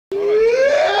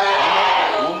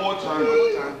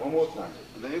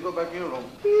Then you go back in your room.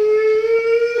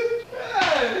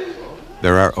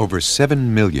 There are over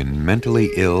 7 million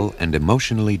mentally ill and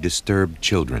emotionally disturbed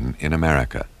children in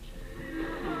America.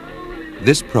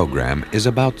 This program is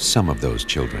about some of those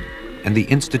children and the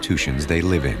institutions they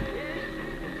live in.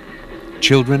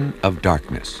 Children of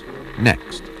Darkness,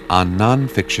 next on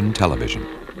non-fiction television.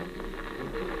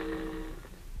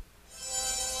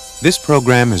 This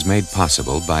program is made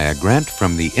possible by a grant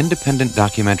from the Independent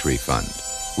Documentary Fund,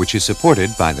 which is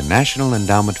supported by the National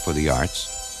Endowment for the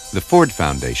Arts, the Ford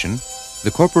Foundation,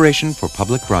 the Corporation for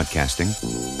Public Broadcasting,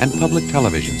 and public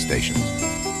television stations,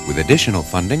 with additional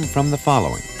funding from the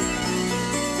following.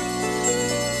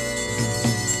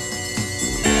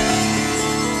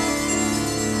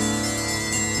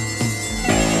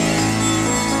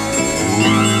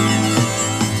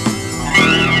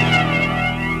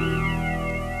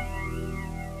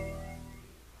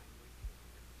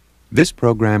 This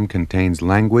program contains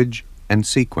language and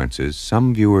sequences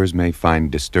some viewers may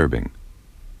find disturbing.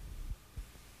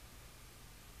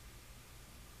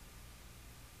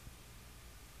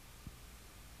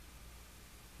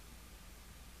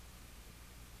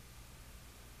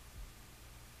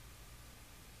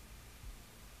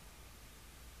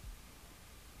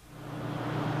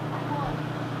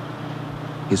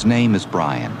 His name is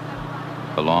Brian.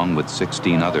 Along with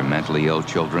 16 other mentally ill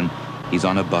children, he's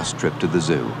on a bus trip to the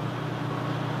zoo.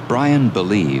 Brian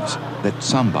believes that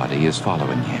somebody is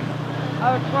following him.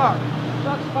 A truck. A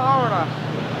truck's following us.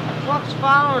 A truck's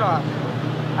following us.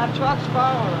 A truck's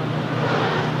following us.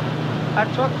 A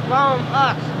truck's following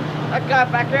us. That guy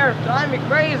back there is driving me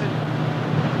crazy.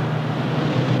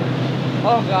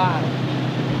 Oh, God.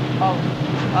 Oh,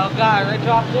 God, they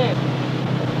dropped in.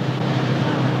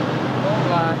 Oh,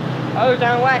 God. Oh,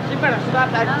 John Wax, you better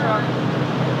stop that truck.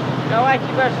 John Wax,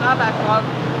 you better stop that truck.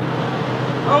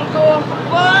 I'm going for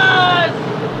bus!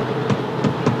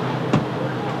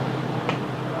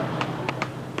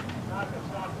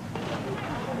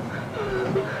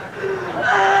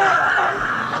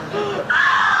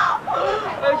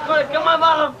 It's gonna kill my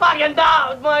motherfucking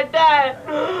dog, my dad!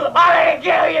 I'm gonna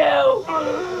kill you!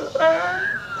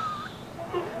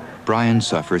 Brian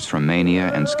suffers from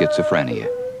mania and schizophrenia.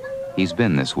 He's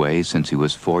been this way since he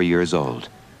was 4 years old.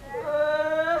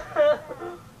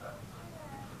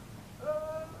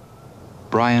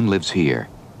 Brian lives here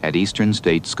at Eastern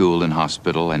State School and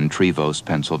Hospital in Trevose,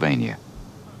 Pennsylvania.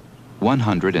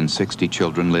 160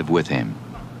 children live with him.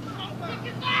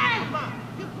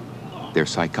 They're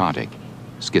psychotic,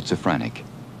 schizophrenic.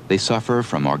 They suffer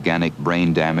from organic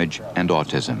brain damage and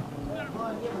autism.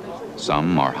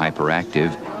 Some are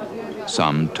hyperactive,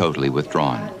 some totally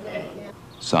withdrawn.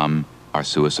 Some are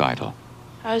suicidal.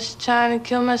 I was trying to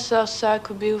kill myself so I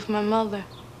could be with my mother.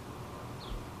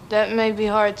 That may be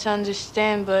hard to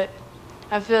understand, but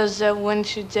I feel as though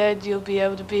once you're dead, you'll be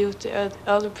able to be with the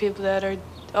other people that are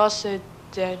also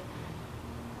dead.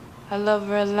 I love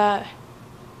her a lot.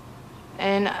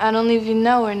 And I don't even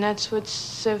know her, and that's what's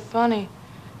so funny.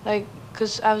 Like,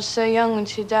 'cause I was so young when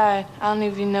she died. I don't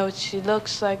even know what she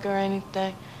looks like or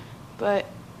anything. But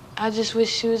I just wish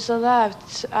she was alive.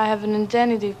 I have an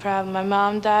identity problem. My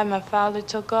mom died, my father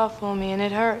took off on me, and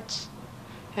it hurts.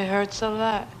 It hurts a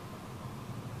lot.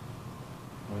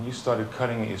 When you started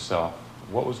cutting at yourself,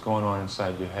 what was going on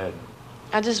inside your head?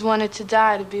 I just wanted to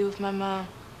die to be with my mom.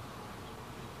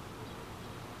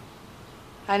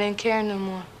 I didn't care no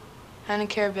more. I didn't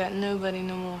care about nobody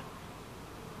no more.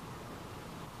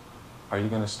 Are you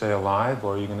going to stay alive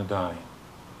or are you going to die?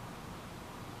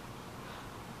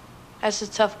 That's a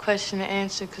tough question to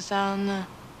answer because I don't know.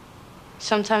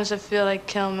 Sometimes I feel like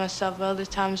killing myself. Other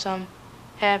times I'm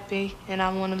happy and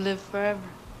I want to live forever.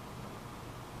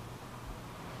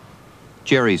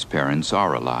 Jerry's parents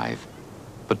are alive,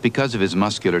 but because of his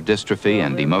muscular dystrophy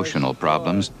and emotional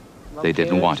problems, they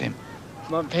didn't want him.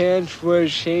 My parents were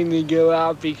ashamed to go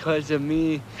out because of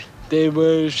me. They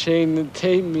were ashamed to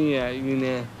take me out, you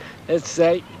know. It's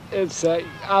like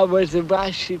I was the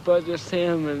black sheep of the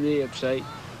family, it's like.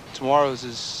 Tomorrow's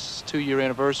his 2-year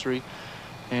anniversary,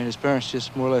 and his parents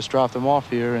just more or less dropped him off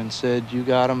here and said, "You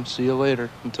got him, see you later,"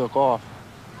 and took off.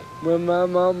 When my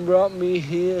mom brought me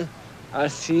here, I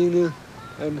seen her,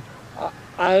 and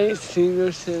I ain't seen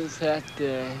her since that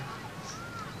day.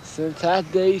 Since that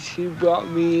day she brought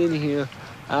me in here,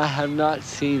 I have not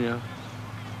seen her.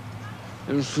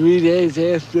 And 3 days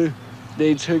after,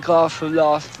 they took off for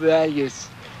Las Vegas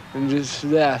and just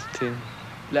left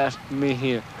me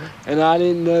here. And I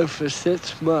didn't know for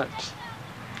 6 months,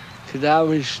 because I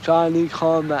was trying to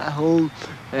call them at home,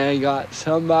 and I got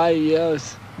somebody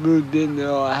else moved into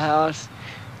our house,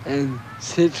 and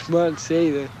 6 months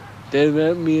later, they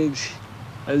left me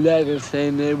a letter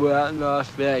saying they were out in Las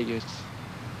Vegas.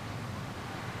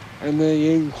 And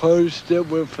they enclosed it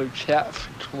with a check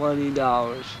for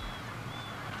 $20.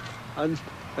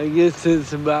 I guess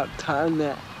it's about time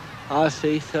that I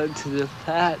say something to the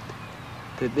fact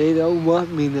that they don't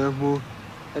want me no more,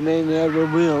 and they never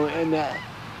will, and that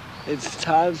it's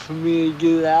time for me to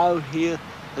get out here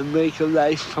and make a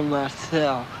life for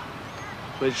myself,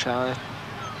 which I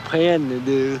plan to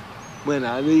do when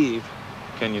I leave.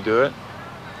 Can you do it?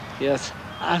 Yes,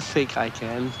 I think I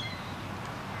can.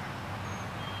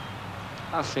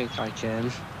 I think I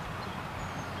can.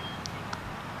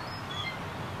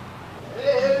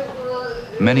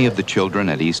 Many of the children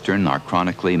at Eastern are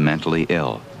chronically mentally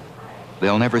ill.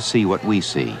 They'll never see what we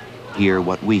see, hear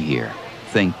what we hear,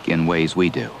 think in ways we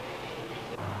do.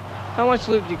 How much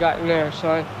loot you got in there,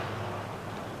 son?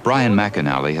 Brian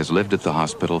McAnally has lived at the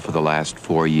hospital for the last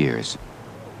 4 years.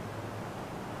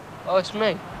 Oh, it's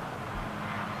me.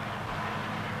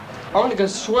 I want to go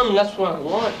swimming, that's what I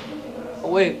want.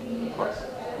 Oh, wait.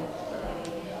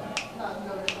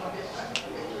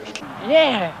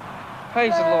 Yeah!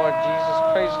 Praise the Lord, Jesus.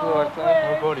 Praise the Lord.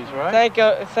 We're buddies, right?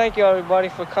 Thank you, everybody,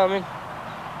 for coming.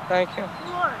 Thank you.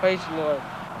 Praise the Lord.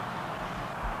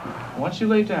 I want you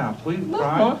to lay down, please,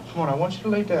 Brian. Come on, I want you to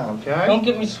lay down, okay? Don't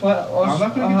get me sweat. I'm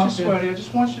not going to get you sweaty. I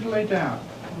just want you to lay down.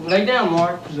 Lay down,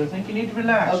 Mark. Because I think you need to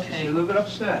relax. Okay. You're a little bit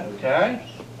upset, okay?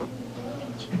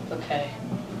 Okay.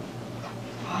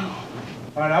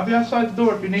 All right, I'll be outside the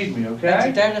door if you need me, okay? That's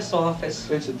a dentist's office.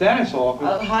 It's a dentist's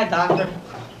office. Hi, doctor.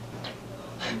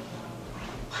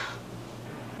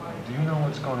 Do you know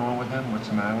what's going on with him? What's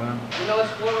the matter with him? You know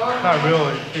what's going on? Not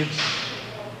really. It's...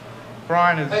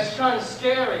 Brian is... It's kind of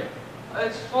scary.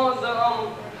 It's falling, the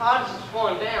cottage is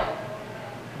falling down.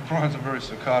 Brian's a very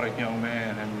psychotic young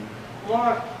man, and...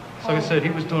 Mark. So like I said, he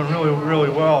was doing really, really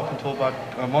well up until about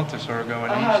a month or so ago,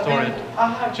 and he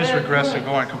started just regressing,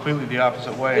 going completely the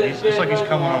opposite way. It's like he's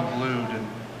coming unglued, and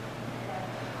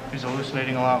he's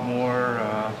hallucinating a lot more.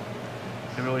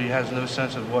 He really has no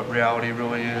sense of what reality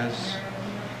really is.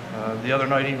 The other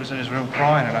night he was in his room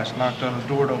crying, and I knocked on the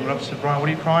door to open up and said, "Brian, what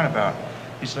are you crying about?"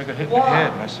 He said, "I got hit in the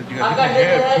head." And I said, "You got hit in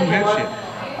the head? Who hit you?"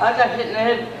 I got hit in the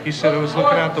head. He said, "I was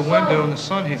looking out the window and the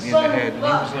sun hit me in the head." And he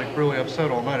was like really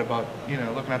upset all night about, you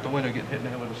know, looking out the window, getting hit in the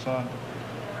head with the sun.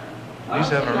 He's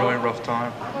having a really rough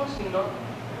time.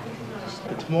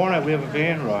 But tomorrow night we have a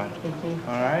van ride,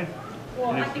 all right?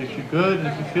 And if you're good and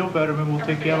if you feel better, maybe we'll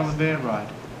take you out on the van ride.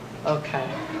 Okay.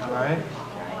 All right?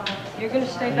 You're going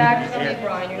to stay back with me,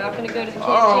 Brian. You're not going to go to the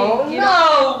canteen. Oh,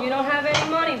 no! You don't have any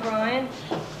money, Brian.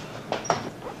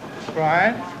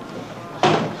 Brian?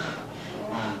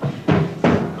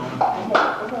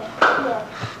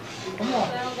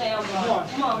 Settle down, Brian.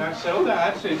 Come on. Now settle down.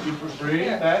 That's it. You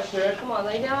breathe. That's it. Come on,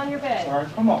 lay down on your bed. All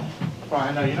right, come on.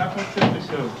 Brian, no, you're not going to trip this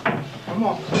over. Come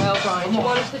on. Well, Brian, you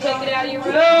want us to take it out of your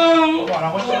room? No! Come on,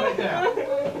 I want you to lay down.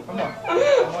 Come on. I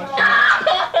want you to...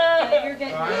 Yeah, you're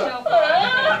getting yourself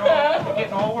out. You're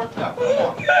getting all worked up. Come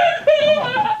on. Come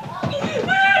on.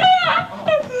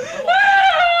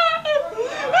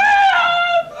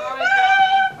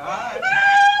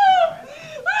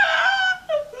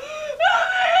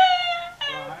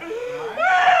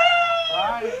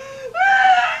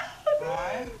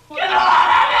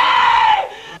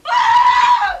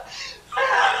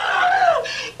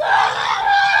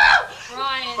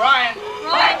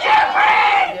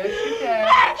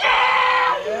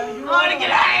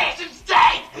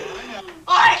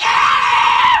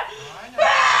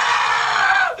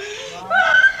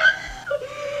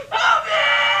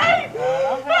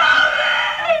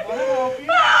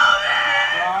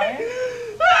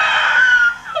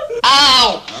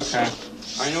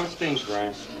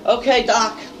 Okay,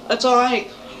 Doc. That's all right.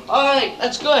 All right,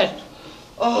 that's good.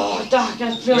 Oh, Doc,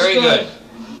 that feels good.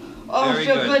 Oh, I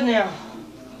feel good now.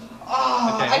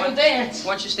 Oh, Okay, I can dance.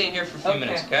 Why don't you stay in here for a few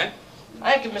minutes, okay?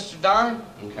 Thank you, Mr. Don.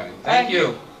 Okay. Thank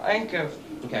you. Thank you.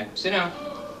 Okay, sit down.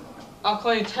 I'll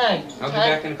call you Tank. I'll be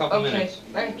back in a couple minutes.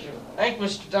 Okay, thank you. Thank you,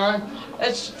 Mr. Don.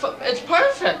 It's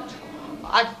perfect.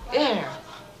 Yeah.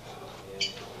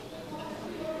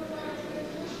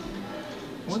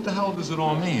 What the hell does it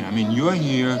all mean? I mean, you're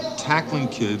here tackling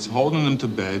kids, holding them to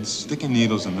beds, sticking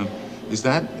needles in them. Is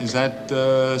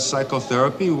that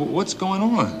psychotherapy? What's going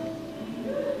on?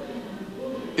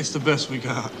 It's the best we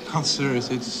got. I'm serious.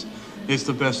 It's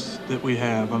the best that we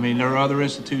have. I mean, there are other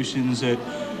institutions that,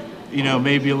 you know,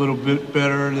 may be a little bit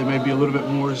better. There may be a little bit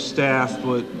more staff,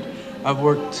 but I've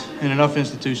worked in enough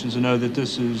institutions to know that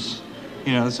this is,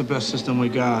 you know, it's the best system we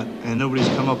got, and nobody's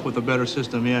come up with a better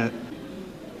system yet.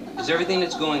 Is everything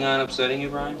that's going on upsetting you,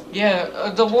 Brian?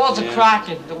 Yeah, the walls are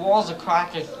cracking. The walls are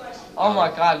cracking. Oh my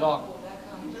God, look.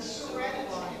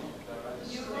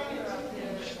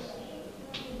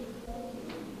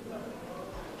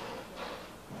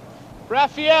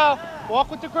 Raphael,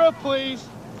 walk with the group, please.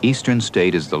 Eastern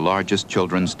State is the largest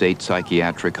children's state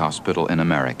psychiatric hospital in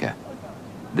America.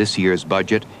 This year's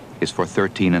budget is for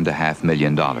 $13.5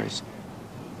 million.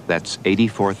 That's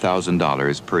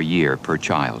 $84,000 per year per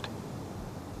child.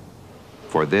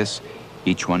 For this,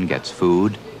 each one gets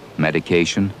food,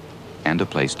 medication, and a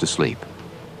place to sleep.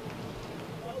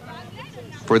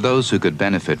 For those who could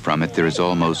benefit from it, there is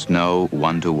almost no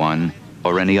one-to-one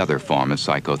or any other form of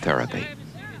psychotherapy.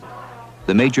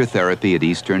 The major therapy at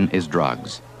Eastern is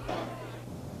drugs.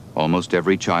 Almost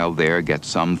every child there gets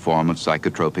some form of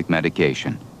psychotropic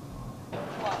medication.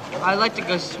 I'd like to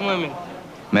go swimming.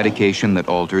 Medication that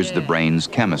alters the brain's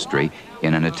chemistry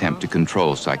in an attempt to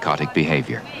control psychotic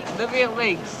behavior. Olivia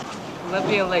Lakes.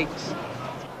 Olivia Lakes.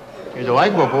 He's a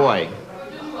likable boy.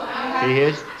 He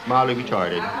is mildly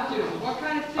retarded.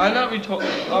 I'm not retarded.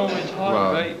 I'm retarded,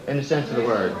 Well, right? in the sense of the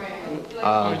word.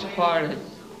 Retarded.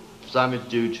 Some is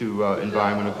due to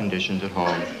environmental conditions at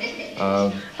home.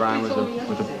 Brian was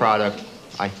a product,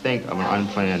 I think, of an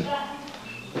unplanned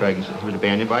pregnancy. He was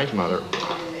abandoned by his mother.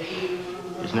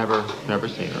 He's never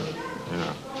seen her. You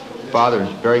know. Father is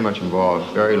very much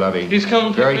involved, very loving, He's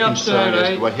coming very pick me up concerned today, as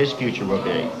right? to what his future will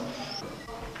be.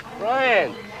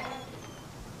 Brian.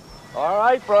 All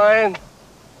right, Brian.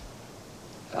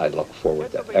 I look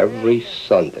forward to every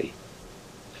Sunday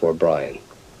for Brian.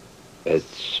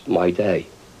 It's my day.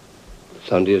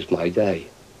 Sunday is my day.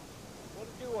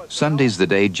 Sunday's the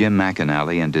day Jim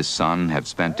McAnally and his son have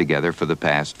spent together for the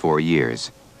past 4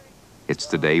 years. It's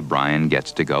the day Brian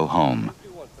gets to go home.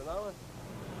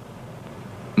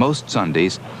 Most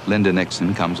Sundays, Linda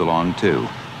Nixon comes along too.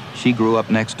 She grew up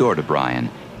next door to Brian,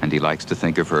 and he likes to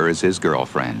think of her as his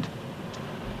girlfriend.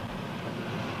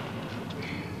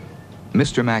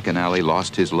 Mr. McAnally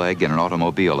lost his leg in an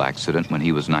automobile accident when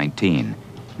he was 19.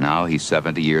 Now he's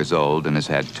 70 years old and has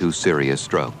had 2 serious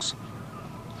strokes.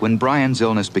 When Brian's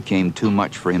illness became too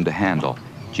much for him to handle,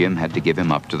 Jim had to give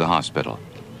him up to the hospital.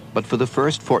 But for the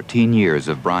first 14 years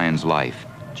of Brian's life,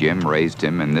 Jim raised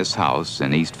him in this house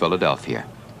in East Philadelphia.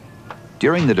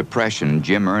 During the Depression,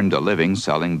 Jim earned a living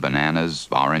selling bananas,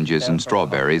 oranges, and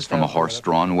strawberries from a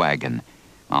horse-drawn wagon.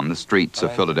 On the streets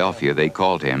of Philadelphia, they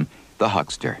called him the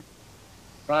huckster.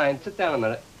 Brian, sit down a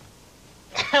minute.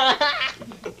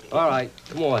 All right,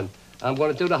 come on. I'm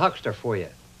going to do the huckster for you.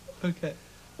 Okay.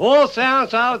 All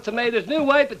sound, salad, tomatoes, new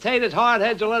white potatoes, hard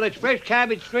heads, lettuce, fresh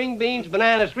cabbage, string beans,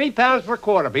 bananas, 3 pounds for a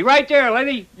quarter. Be right there,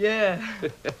 lady. Yeah.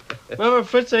 Remember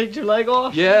Fritz ate your leg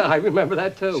off? Yeah, I remember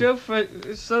that too.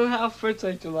 Show how Fritz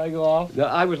ate your leg off. No,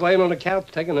 I was laying on the couch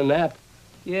taking a nap.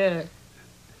 Yeah.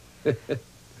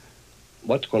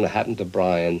 What's going to happen to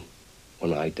Brian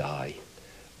when I die?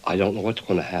 I don't know what's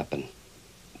going to happen.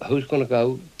 Who's going to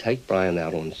go take Brian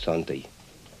out on Sunday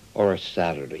or a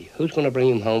Saturday? Who's going to bring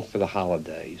him home for the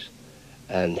holidays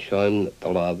and show him the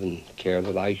love and care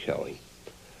that I show him?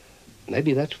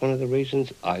 Maybe that's one of the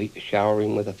reasons I shower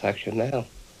him with affection now.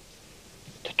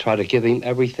 To try to give him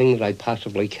everything that I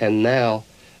possibly can now,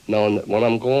 knowing that when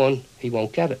I'm gone, he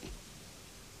won't get it.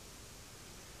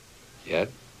 Yet,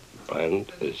 Brian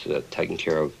is taken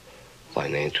care of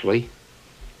financially.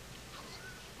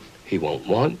 He won't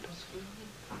want,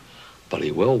 but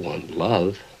he will want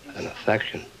love and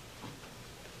affection.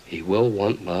 He will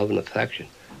want love and affection.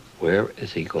 Where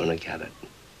is he going to get it?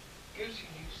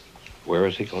 Where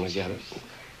is he going to get it?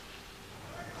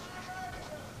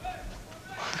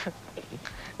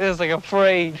 It's like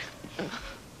afraid.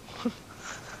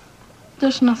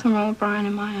 There's nothing wrong with Brian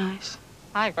in my eyes.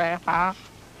 Hi, Grandpa.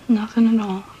 Nothing at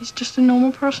all. He's just a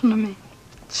normal person to me.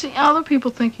 See, other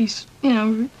people think he's,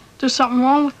 there's something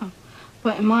wrong with him.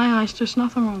 But in my eyes, there's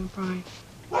nothing wrong with Brian.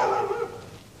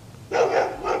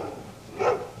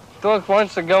 Dork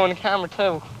wants to go in the camera,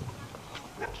 too.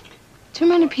 Too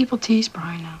many people tease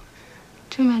Brian now.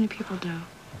 Too many people do.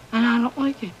 And I don't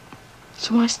like it.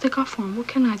 So I stick up for him. What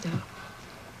can I do?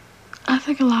 I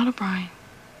think a lot of Brian.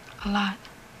 A lot.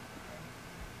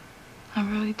 I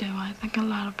really do. I think a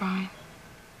lot of Brian.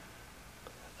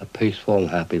 A peaceful and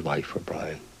happy life for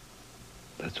Brian.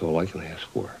 That's all I can ask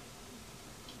for.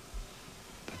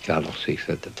 But God will see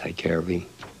fit to take care of him,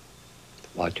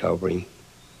 watch over him,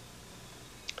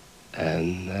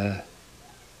 and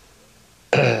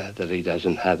that he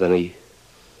doesn't have any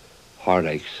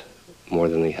heartaches more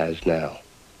than he has now.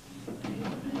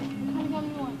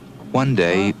 One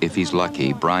day, if he's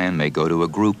lucky, Brian may go to a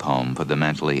group home for the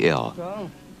mentally ill.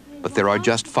 But there are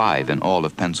just 5 in all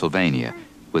of Pennsylvania,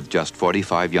 with just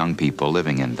 45 young people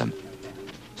living in them.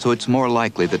 So it's more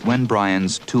likely that when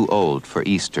Brian's too old for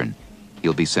Eastern,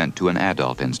 he'll be sent to an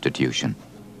adult institution.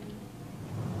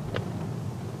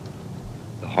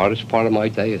 The hardest part of my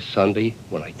day is Sunday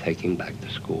when I take him back to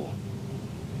school.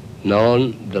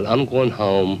 Knowing that I'm going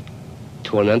home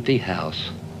to an empty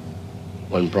house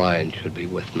when Brian should be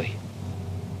with me.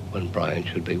 When Brian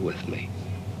should be with me.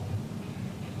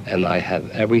 And I have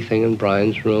everything in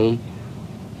Brian's room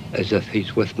as if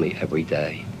he's with me every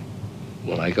day.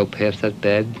 When I go past that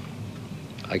bed,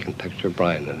 I can picture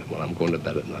Brian in it. When I'm going to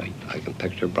bed at night, I can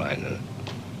picture Brian in it.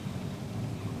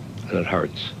 And it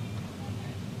hurts.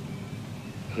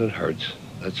 And it hurts.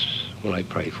 That's when I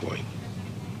pray for him.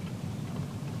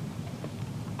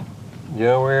 You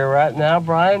know where you're at now,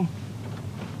 Brian?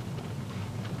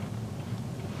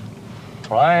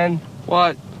 Brian?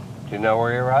 What? Do you know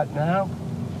where you're at now?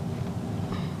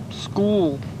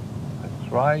 School.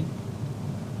 That's right.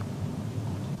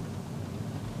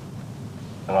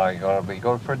 And are you going to be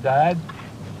good for Dad?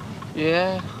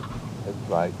 Yeah. That's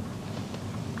right.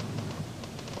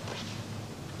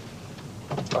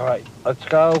 All right, let's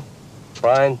go.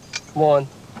 Brian, come on.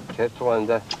 Kiss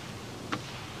Linda.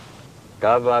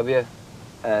 God love you.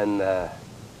 And let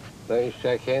you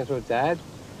shake hands with Dad.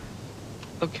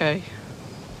 Okay.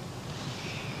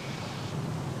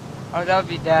 I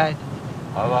love you, Dad.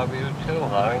 I love you too,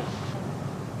 honey.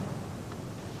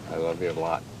 I love you a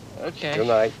lot. Okay. Good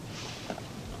night.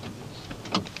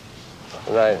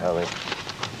 Good night, honey.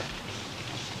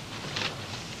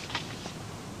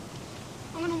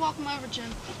 I'm gonna walk him over, Jim.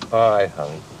 All right,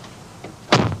 honey.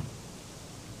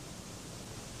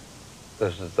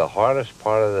 This is the hardest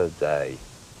part of the day.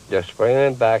 Just bringing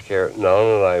him back here,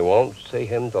 knowing that I won't see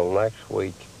him till next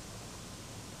week.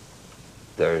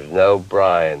 There's no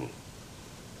Brian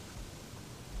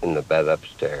in the bed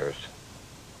upstairs.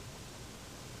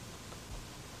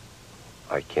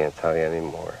 I can't tell you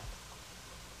anymore.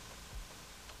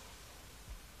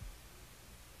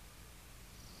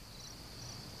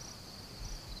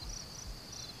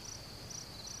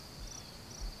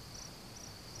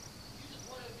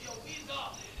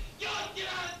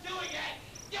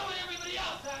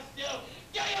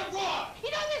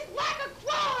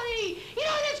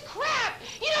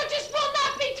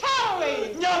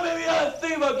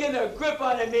 Getting a grip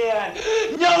on it, man.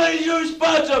 Yelling your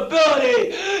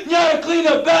responsibility. You had to clean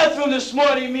the bathroom this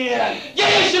morning, man.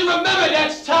 Yeah, you should remember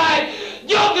that's time.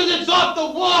 Because it's off the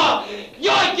wall.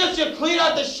 I guess you clean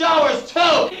out the showers, too.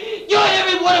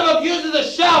 Every one of them uses the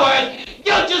showers.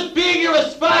 You're just being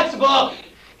irresponsible.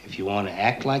 If you want to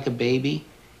act like a baby,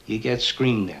 you get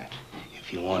screamed at.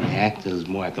 If you want to act as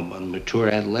more like a mature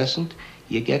adolescent,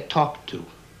 you get talked to.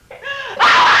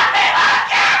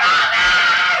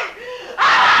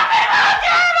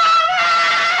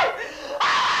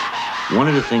 One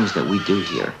of the things that we do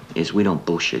here is we don't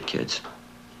bullshit kids.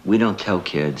 We don't tell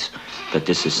kids that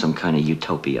this is some kind of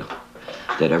utopia,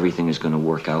 that everything is going to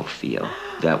work out for you,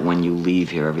 that when you leave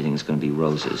here, everything is going to be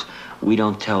roses. We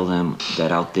don't tell them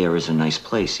that out there is a nice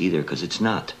place either, because it's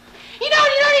not. You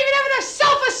don't even have enough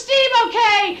self-esteem,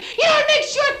 okay? You don't make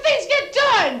sure things get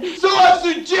done. So I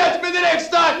suggest maybe the next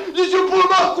time you should put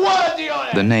more quality on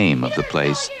it. The name of the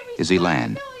place is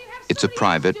Elan. It's a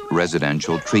private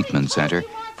residential treatment center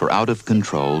for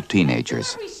out-of-control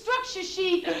teenagers.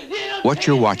 What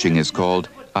you're watching is called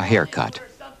a haircut.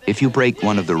 If you break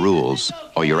one of the rules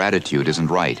or your attitude isn't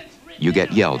right, you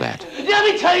get yelled at.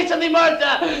 Let me tell you something,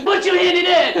 Martha. What you handed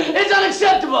in is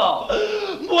unacceptable.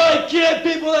 Why can't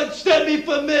people accept me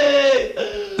for me?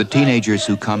 The teenagers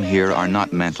who come here are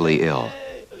not mentally ill.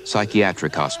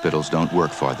 Psychiatric hospitals don't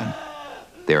work for them.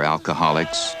 They're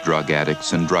alcoholics, drug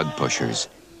addicts, and drug pushers.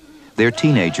 They're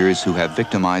teenagers who have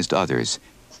victimized others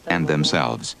and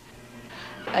themselves.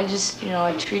 I just,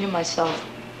 I treated myself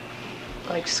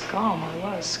like scum.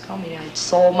 I was scummy. I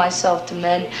sold myself to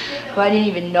men who I didn't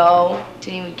even know,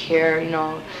 didn't even care,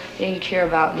 they didn't care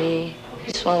about me.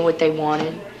 Just wanted what they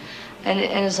wanted. And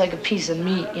it's like a piece of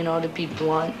meat, to be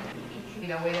blunt.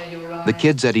 The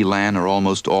kids at Elan are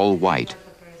almost all white,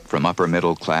 from upper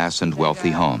middle class and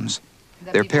wealthy homes.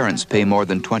 Their parents pay more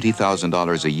than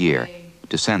 $20,000 a year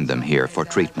to send them here for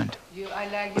treatment.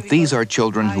 But these are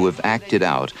children who have acted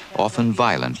out, often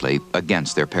violently,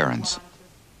 against their parents.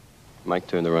 Mike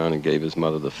turned around and gave his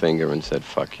mother the finger and said,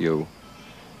 "Fuck you."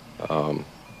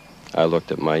 I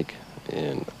looked at Mike,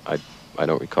 and I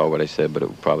don't recall what I said, but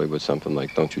it probably was something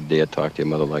like, "Don't you dare talk to your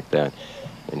mother like that."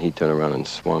 And he turned around and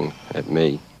swung at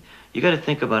me. You got to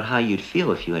think about how you'd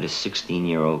feel if you had a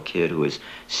 16-year-old kid who is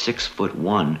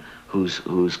 6'1",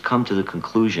 who's come to the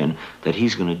conclusion that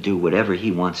he's going to do whatever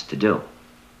he wants to do.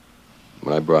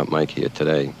 When I brought Mike here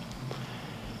today,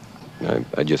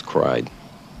 I just cried.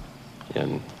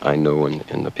 And I knew,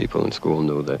 and the people in school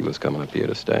knew that he was coming up here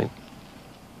to stay.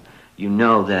 You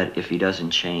know that if he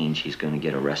doesn't change, he's going to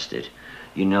get arrested.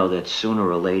 You know that sooner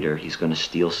or later, he's going to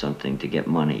steal something to get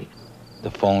money.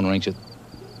 The phone rings at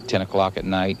 10 o'clock at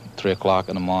night, 3 o'clock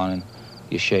in the morning.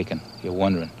 You're shaking. You're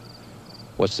wondering,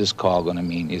 what's this call going to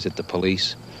mean? Is it the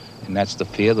police? And that's the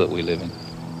fear that we live in.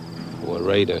 We're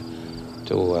ready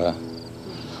to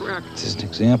Crack. This is an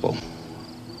example.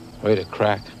 Ready to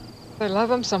crack. I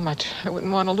love him so much. I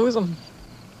wouldn't want to lose him.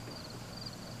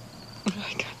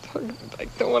 I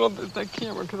don't want to lose that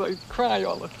camera because I cry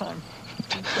all the time.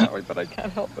 I'm sorry, but I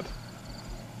can't help it.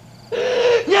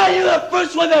 Yeah, you're the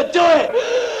first one to do it!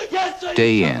 Yes, sir.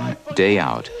 Day in, day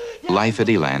out, life at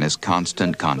Elan is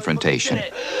constant confrontation,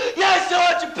 Yes, sir,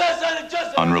 I want your best on the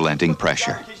justice. unrelenting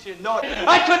pressure.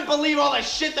 I couldn't believe all the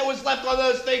shit that was left on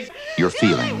those things. Your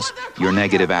feelings, your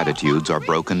negative attitudes are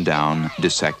broken down,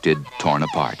 dissected, torn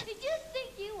apart.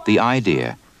 The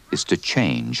idea is to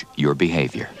change your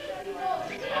behavior.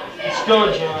 Let's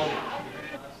go, John.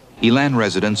 Elan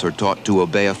residents are taught to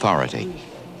obey authority.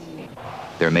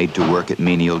 They're made to work at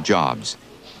menial jobs,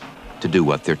 to do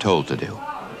what they're told to do.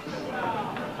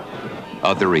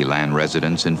 Other Elan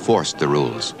residents enforce the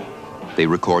rules. They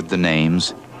record the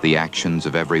names, the actions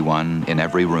of everyone in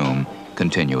every room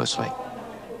continuously.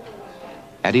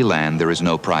 At Elan, there is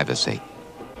no privacy.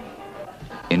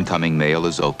 Incoming mail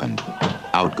is opened.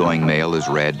 Outgoing mail is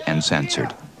read and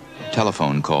censored.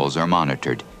 Telephone calls are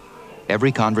monitored.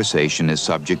 Every conversation is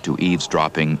subject to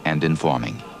eavesdropping and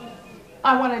informing.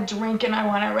 I want to drink and I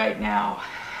want it right now.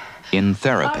 In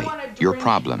therapy, your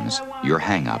problems, your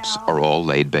hang-ups are all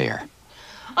laid bare.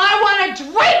 I want to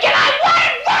drink and I want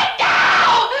it right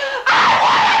now! I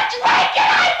want to drink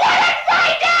and I want it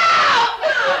right now!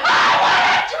 I want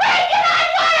to drink and I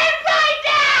want it right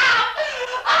now!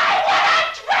 I want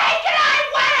to drink and I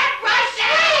want it right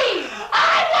now!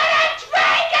 I want to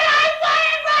drink and I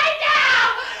want it right now!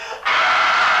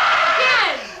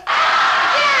 Again!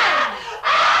 Again!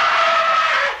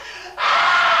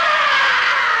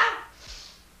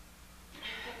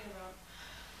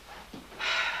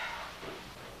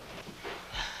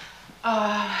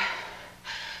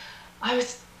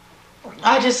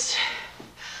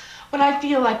 When I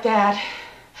feel like that,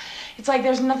 it's like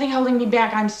there's nothing holding me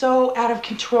back. I'm so out of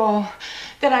control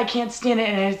that I can't stand it,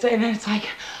 and it's like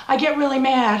I get really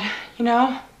mad, you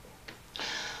know?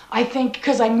 I think,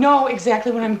 because I know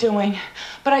exactly what I'm doing,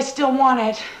 but I still want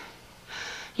it.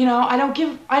 You know, I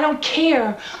don't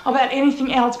care about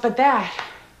anything else but that.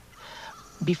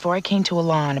 Before I came to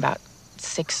Elan, about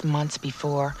 6 months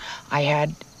before, I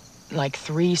had like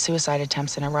 3 suicide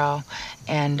attempts in a row.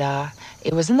 And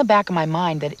it was in the back of my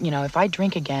mind that, you know, if I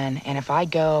drink again and if I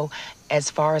go as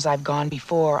far as I've gone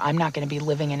before, I'm not going to be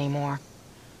living anymore.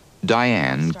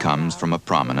 Diane comes from a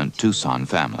prominent Tucson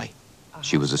family.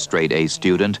 She was a straight-A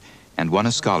student and won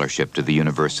a scholarship to the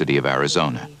University of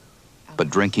Arizona. But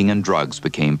drinking and drugs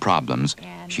became problems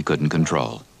she couldn't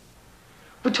control.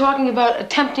 We're talking about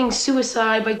attempting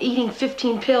suicide by eating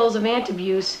 15 pills of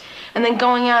antabuse and then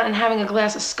going out and having a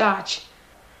glass of scotch.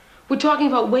 We're talking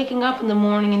about waking up in the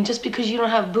morning and just because you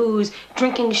don't have booze,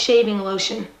 drinking shaving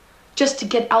lotion just to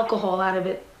get alcohol out of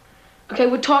it. Okay,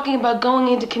 we're talking about going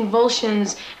into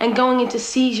convulsions and going into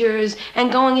seizures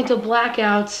and going into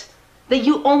blackouts that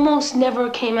you almost never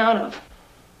came out of.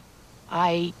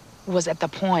 I was at the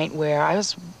point where I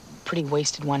was pretty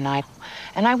wasted one night.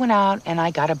 And I went out and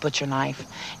I got a butcher knife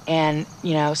and,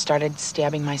 you know, started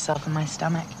stabbing myself in my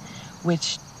stomach,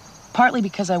 which partly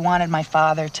because I wanted my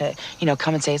father to, you know,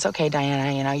 come and say, it's okay,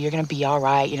 Diana, you know, you're going to be all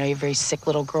right. You know, you're a very sick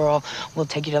little girl. We'll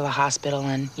take you to the hospital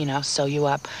and, you know, sew you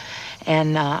up.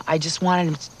 And I just wanted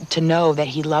him to know that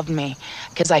he loved me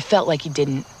because I felt like he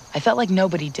didn't. I felt like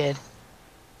nobody did.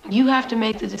 You have to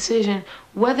make the decision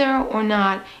whether or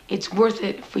not it's worth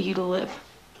it for you to live.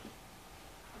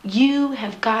 You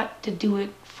have got to do it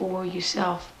for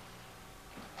yourself.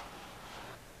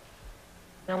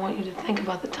 I want you to think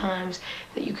about the times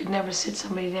that you could never sit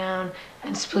somebody down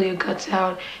and spill your guts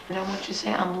out. And I want you to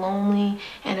say, I'm lonely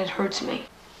and it hurts me.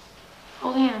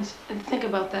 Hold hands and think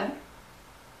about that.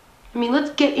 I mean, let's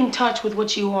get in touch with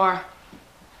what you are.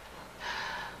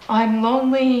 I'm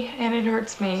lonely and it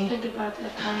hurts me. Think about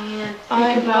that, Diane.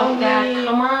 I'm Think about that. lonely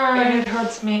Come on. and it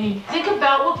hurts me. Think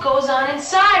about what goes on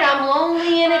inside. I'm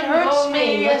lonely and it hurts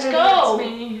me. Let's go.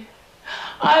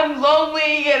 I'm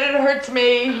lonely and it hurts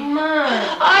me. Come on.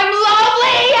 I'm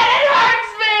lonely and it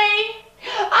hurts me.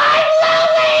 I'm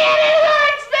lonely and it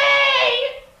hurts me.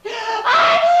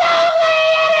 I'm lonely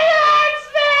and it hurts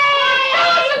me.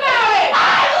 Tell us about it.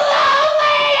 I'm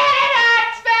lonely and it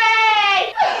hurts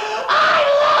me. I'm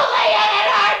lonely and it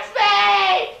hurts me.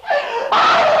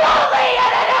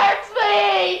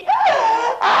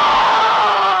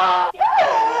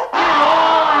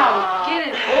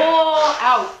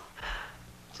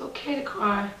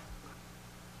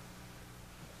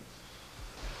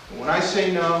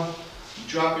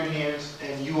 drop your hands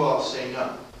and you all say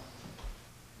no.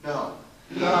 No.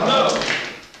 No.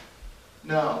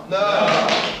 No. No.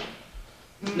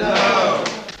 No.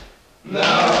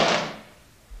 No.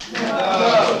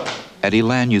 No. At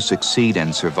Elan, you succeed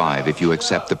and survive if you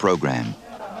accept the program.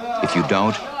 If you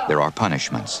don't, there are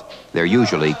punishments. They're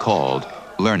usually called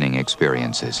learning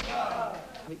experiences.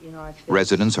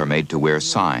 Residents are made to wear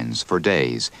signs for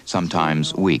days,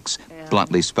 sometimes weeks,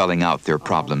 bluntly spelling out their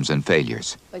problems and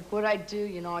failures. Like what I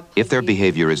do, If their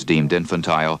behavior is deemed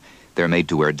infantile, they're made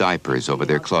to wear diapers over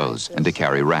their clothes and to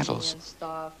carry rattles.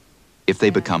 If they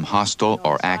become hostile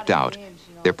or act out,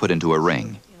 they're put into a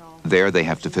ring. There they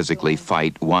have to physically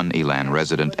fight one Elan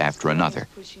resident after another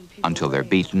until they're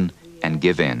beaten and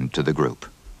give in to the group.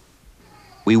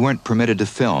 We weren't permitted to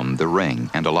film the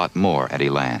ring and a lot more at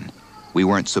Elan. We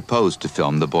weren't supposed to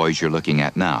film the boys you're looking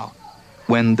at now.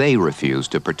 When they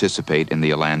refused to participate in the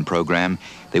Elan program,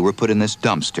 they were put in this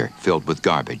dumpster filled with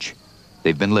garbage.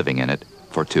 They've been living in it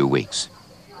for 2 weeks.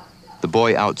 The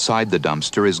boy outside the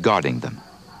dumpster is guarding them.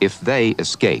 If they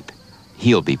escape,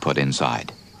 he'll be put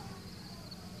inside.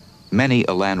 Many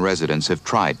Elan residents have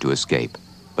tried to escape,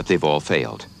 but they've all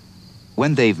failed.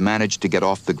 When they've managed to get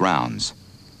off the grounds,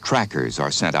 trackers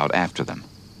are sent out after them.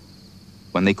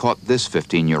 When they caught this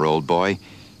 15-year-old boy,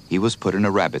 he was put in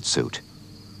a rabbit suit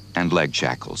and leg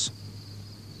shackles.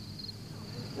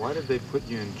 Why did they put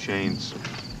you in chains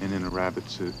and in a rabbit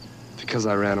suit? Because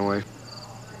I ran away.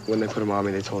 When they put them on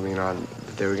me, they told me, that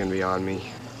they were going to be on me,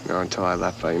 until I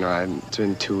left. But, it's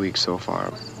been 2 weeks so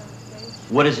far.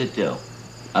 What does it do?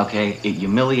 Okay, it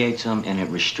humiliates him and it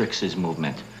restricts his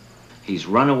movement. He's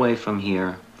run away from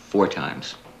here 4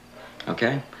 times,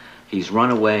 okay? He's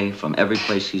run away from every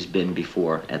place he's been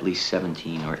before at least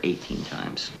 17 or 18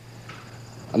 times.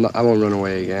 I won't run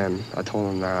away again. I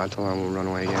told him that. I told him I won't run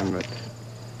away again, but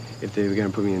if they were going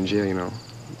to put me in jail,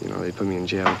 they put me in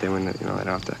jail. If they wouldn't, they'd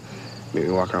have to make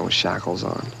me walk around with shackles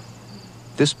on.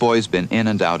 This boy's been in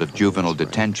and out of juvenile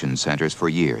detention centers for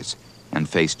years and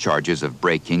faced charges of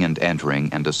breaking and entering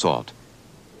and assault.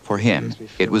 For him,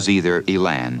 it was either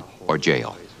Elan or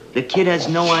jail. The kid has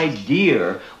no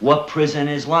idea what prison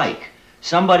is like.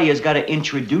 Somebody has got to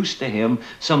introduce to him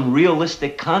some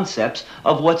realistic concepts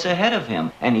of what's ahead of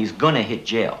him, and he's gonna hit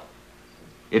jail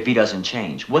if he doesn't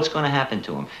change. What's gonna happen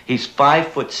to him? He's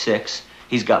 5'6",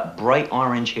 he's got bright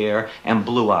orange hair and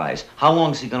blue eyes. How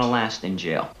long is he gonna last in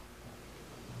jail?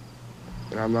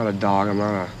 I'm not a dog, I'm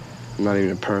not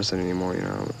even a person anymore,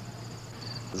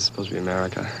 This is supposed to be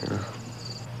America,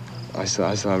 I still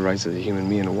have rights as a human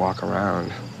being to walk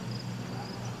around.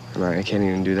 And I can't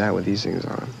even do that with these things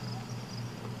on.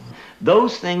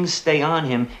 Those things stay on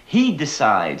him. He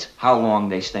decides how long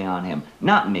they stay on him,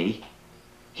 not me.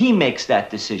 He makes that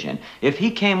decision. If he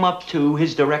came up to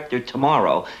his director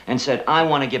tomorrow and said, I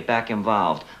want to get back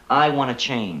involved, I want to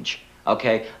change,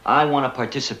 okay? I want to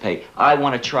participate, I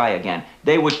want to try again,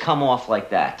 they would come off like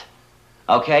that,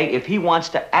 okay? If he wants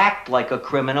to act like a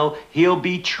criminal, he'll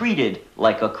be treated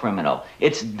like a criminal.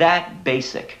 It's that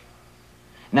basic.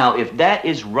 Now, if that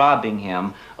is robbing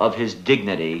him of his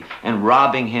dignity and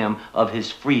robbing him of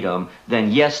his freedom, then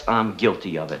yes, I'm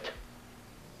guilty of it.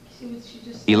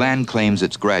 Elan claims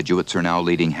its graduates are now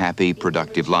leading happy,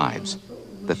 productive lives,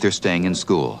 that they're staying in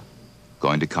school,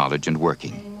 going to college and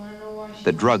working.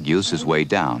 The drug use is way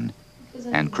down,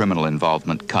 and criminal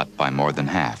involvement cut by more than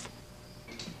half.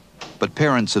 But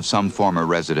parents of some former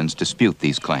residents dispute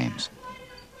these claims.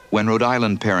 When Rhode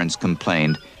Island parents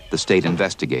complained, the state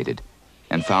investigated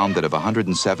and found that of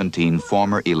 117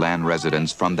 former Elan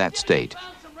residents from that state,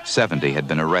 70 had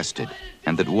been arrested,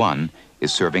 and that one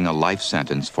is serving a life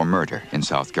sentence for murder in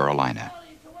South Carolina.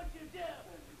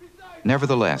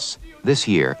 Nevertheless, this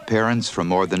year, parents from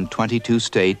more than 22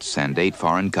 states and 8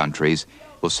 foreign countries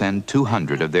will send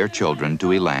 200 of their children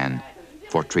to Elan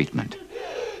for treatment.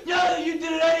 Now that you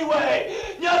did it anyway!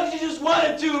 Now that you just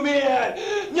wanted to, man!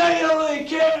 Now you don't really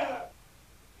care!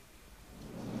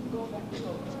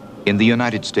 In the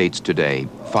United States today,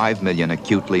 5 million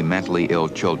acutely mentally ill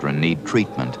children need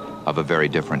treatment of a very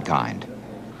different kind.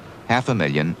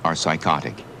 500,000 are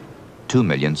psychotic, 2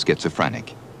 million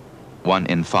schizophrenic. 1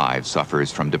 in 5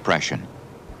 suffers from depression.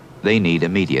 They need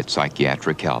immediate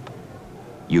psychiatric help,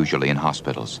 usually in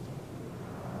hospitals.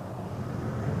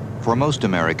 For most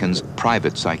Americans,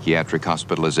 private psychiatric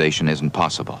hospitalization isn't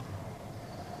possible.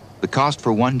 The cost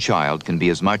for one child can be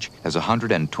as much as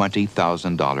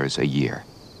 $120,000 a year.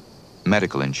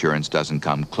 Medical insurance doesn't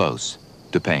come close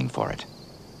to paying for it.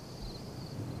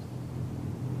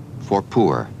 For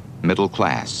poor, middle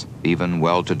class, even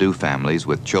well-to-do families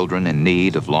with children in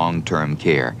need of long-term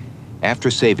care,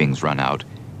 after savings run out,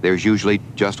 there's usually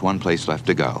just one place left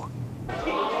to go: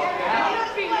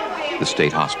 the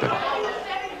state hospital.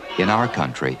 In our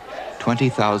country,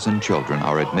 20,000 children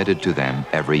are admitted to them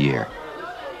every year.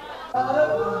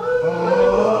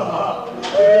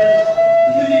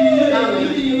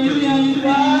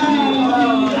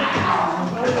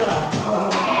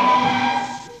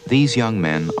 These young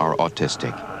men are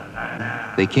autistic.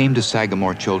 They came to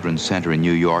Sagamore Children's Center in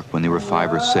New York when they were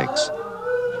 5 or 6.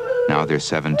 Now they're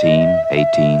 17,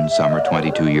 18, some are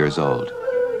 22 years old.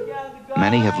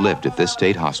 Many have lived at this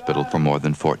state hospital for more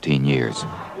than 14 years.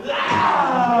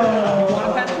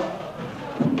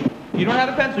 You don't have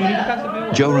a pencil, you need a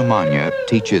pencil. Joe Romagna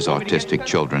teaches autistic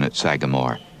children at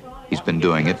Sagamore. He's been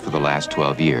doing it for the last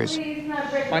 12 years.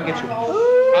 I'll get you.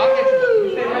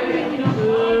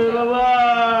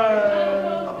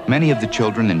 Many of the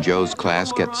children in Joe's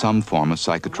class get some form of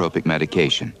psychotropic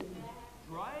medication.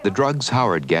 The drugs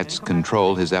Howard gets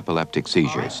control his epileptic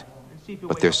seizures,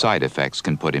 but their side effects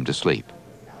can put him to sleep.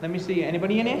 Let me see,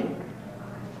 anybody in here?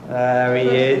 There he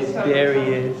is, there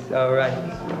he is, all right.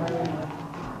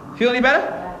 Feel any better?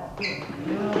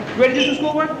 Ready to do some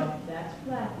schoolwork?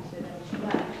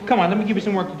 Come on, let me give you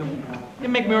some work to do. You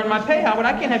make me earn my pay, Howard.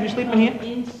 I can't have you sleeping here.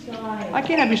 I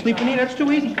can't have you sleeping here. That's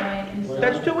too easy.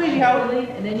 That's too easy, Howard.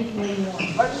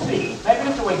 Let's see. Maybe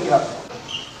this will wake you up.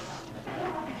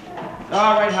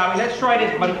 All right, Howie. Let's try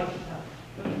this, buddy.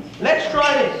 Let's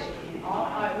try this. All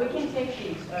right, we can take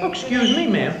these. Oh, excuse me,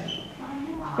 ma'am.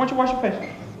 Why don't you wash your face?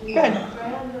 Go ahead.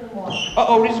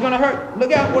 Uh-oh, this is going to hurt.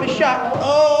 Look out, what a shot.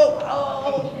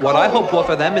 Oh. What I hope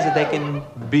for them is that they can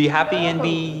be happy and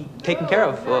be taken care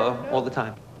of all the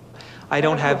time. I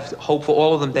don't have hope for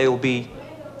all of them they will be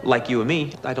like you and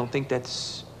me. I don't think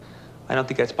that's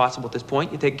possible at this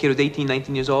point. You take a kid who's 18,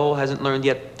 19 years old, hasn't learned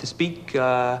yet to speak,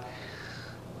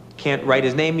 can't write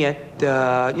his name yet.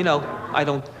 You know, I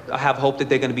have hope that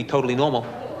they're going to be totally normal.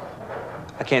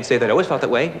 I can't say that I always felt that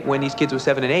way. When these kids were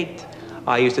 7 and 8,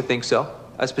 I used to think so.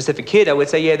 A specific kid, I would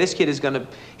say, yeah, this kid is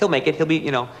he'll make it. He'll be,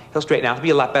 he'll straighten out. He'll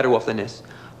be a lot better off than this.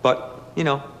 But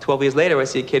 12 years later, I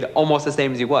see a kid almost the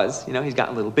same as he was. He's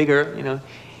gotten a little bigger.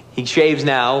 He shaves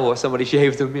now, or somebody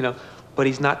shaved him. But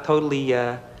he's not totally.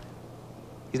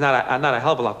 He's not a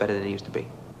hell of a lot better than he used to be.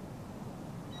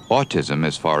 Autism,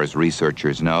 as far as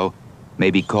researchers know, may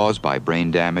be caused by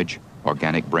brain damage,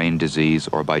 organic brain disease,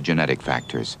 or by genetic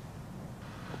factors.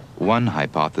 One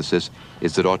hypothesis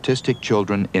is that autistic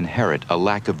children inherit a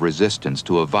lack of resistance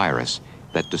to a virus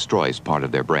that destroys part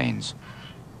of their brains.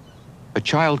 A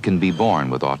child can be born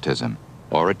with autism,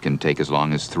 or it can take as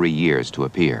long as 3 years to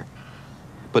appear.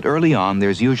 But early on,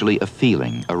 there's usually a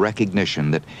feeling, a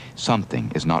recognition that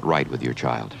something is not right with your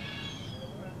child.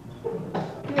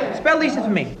 Spell Lisa for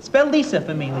me. Spell Lisa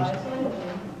for me, Lisa.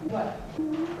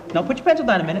 No, put your pencil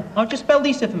down a minute. Oh, just spell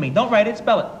Lisa for me. Don't write it,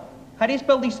 spell it. How do you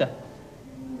spell Lisa?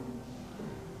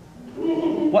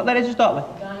 What letter does it start with?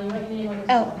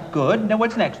 L. Good. Then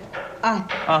what's next? I.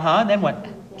 Uh-huh. Then what?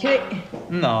 K.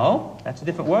 No, that's a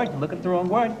different word. You're looking at the wrong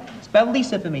word. Spell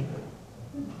Lisa for me.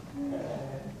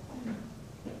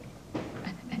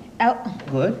 L.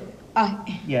 Good.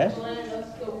 I. Yes.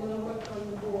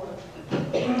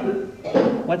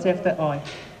 What's after I?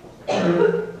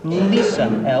 Lisa.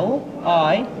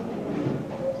 L-I.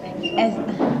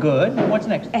 S. Good. What's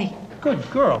next? A. Good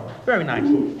girl. Very nice.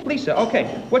 Lisa, okay.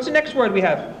 What's the next word we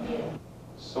have?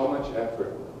 So much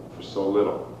effort for so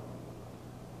little.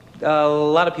 A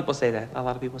lot of people say that. A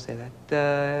lot of people say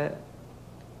that.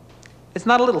 It's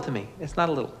not a little to me. It's not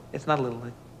a little. It's not a little.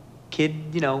 A kid,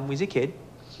 he's a kid.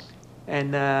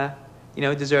 And, he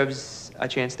deserves a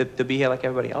chance to be here like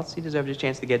everybody else. He deserves a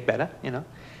chance to get better,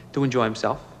 to enjoy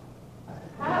himself.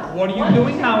 What are you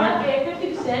doing, Howard?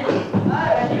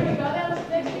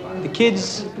 The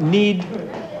kids need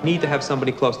to have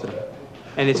somebody close to them.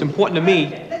 And it's important to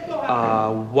me,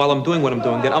 while I'm doing what I'm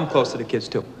doing, that I'm close to the kids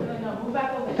too.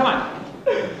 Come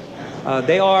on.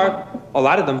 They are, a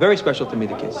lot of them, very special to me,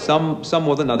 the kids. Some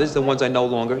more than others, the ones I know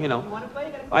longer,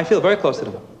 I feel very close to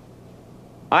them.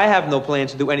 I have no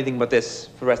plans to do anything but this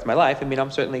for the rest of my life. I mean,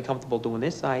 I'm certainly comfortable doing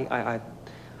this. I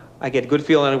get a good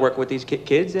feeling when I work with these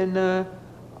kids, and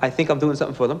I think I'm doing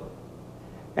something for them.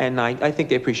 And I think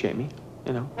they appreciate me,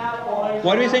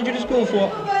 What do we send you to school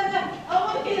for?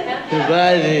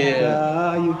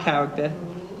 You character.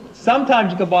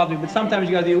 Sometimes you can bother me, but sometimes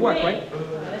you gotta do your work, right?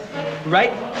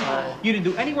 Right? You didn't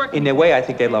do any work? In their way, I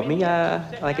think they love me.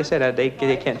 Like I said, they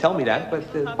can't tell me that, but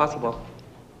it's possible.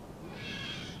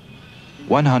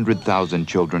 100,000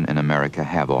 children in America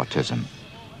have autism.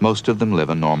 Most of them live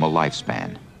a normal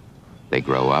lifespan. They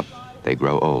grow up, they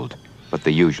grow old, but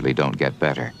they usually don't get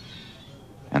better.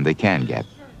 And they can get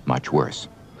much worse.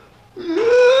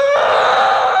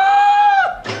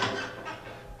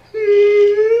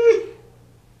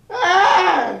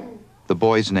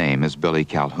 boy's name is Billy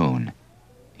Calhoun.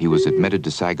 He was admitted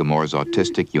to Sagamore's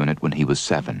autistic unit when he was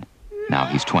 7. Now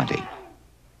he's 20.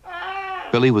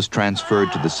 Billy was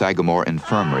transferred to the Sagamore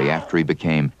Infirmary after he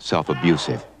became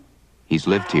self-abusive. He's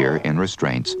lived here in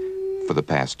restraints for the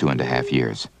past 2.5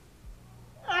 years.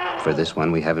 For this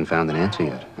one, we haven't found an answer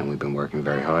yet, and we've been working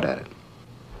very hard at it.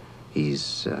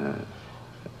 He's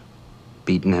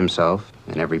beaten himself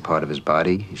in every part of his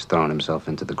body. He's thrown himself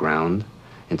into the ground,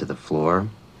 into the floor,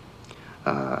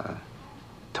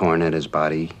 torn at his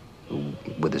body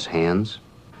with his hands.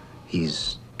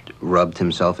 He's rubbed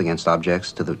himself against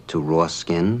objects to raw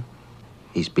skin.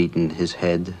 He's beaten his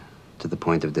head to the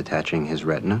point of detaching his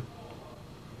retina.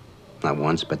 Not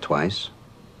once, but twice.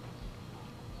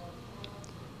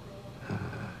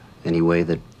 Any way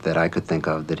that I could think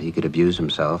of that he could abuse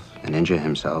himself and injure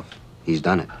himself, he's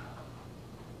done it.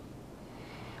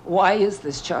 Why is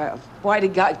this child? Why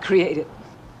did God create it?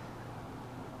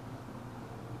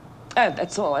 And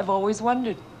that's all I've always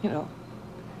wondered, you know.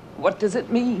 What does it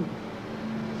mean?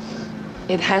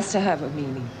 It has to have a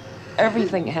meaning.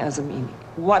 Everything has a meaning.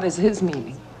 What is his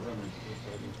meaning?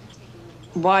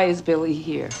 Why is Billy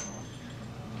here?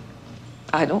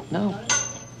 I don't know.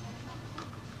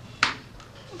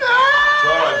 It's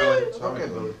all right, Billy. It's okay,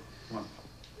 Billy. Come on.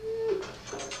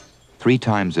 3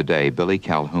 times a day, Billy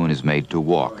Calhoun is made to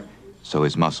walk so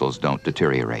his muscles don't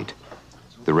deteriorate.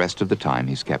 The rest of the time,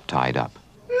 he's kept tied up.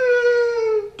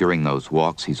 During those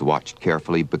walks, he's watched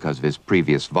carefully because of his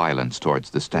previous violence towards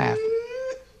the staff.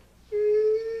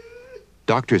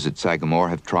 Doctors at Sagamore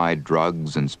have tried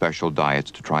drugs and special diets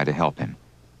to try to help him,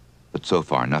 but so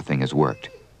far nothing has worked.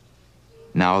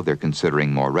 Now they're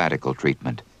considering more radical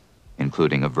treatment,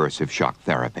 including aversive shock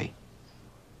therapy.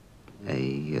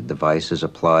 A device is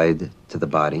applied to the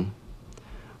body,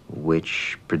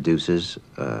 which produces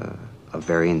a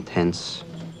very intense,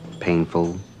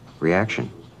 painful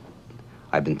reaction.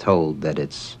 I've been told that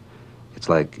it's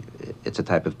a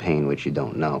type of pain which you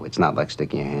don't know. It's not like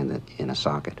sticking your hand in a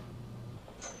socket.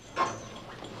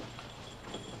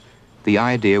 The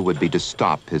idea would be to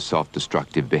stop his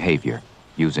self-destructive behavior,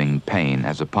 using pain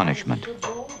as a punishment.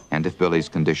 And if Billy's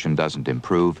condition doesn't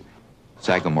improve,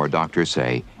 Sagamore doctors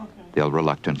say they'll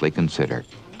reluctantly consider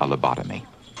a lobotomy.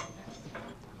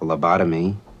 A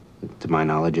lobotomy, to my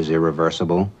knowledge, is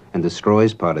irreversible and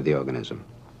destroys part of the organism.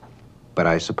 But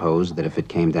I suppose that if it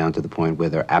came down to the point where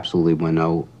there absolutely were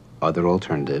no other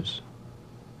alternatives,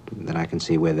 then I can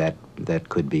see where that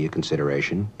could be a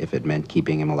consideration if it meant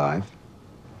keeping him alive.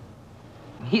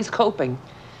 He's coping,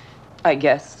 I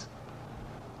guess.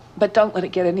 But don't let it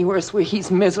get any worse where he's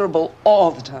miserable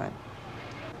all the time.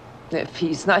 If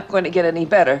he's not going to get any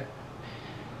better,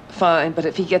 fine, but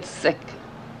if he gets sick,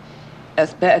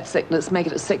 as bad sickness, make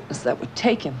it a sickness that would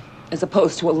take him, as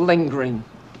opposed to a lingering,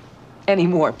 any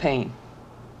more pain.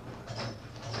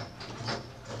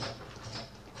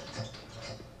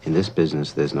 In this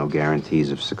business, there's no guarantees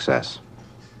of success.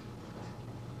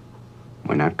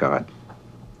 We're not God.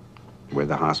 We're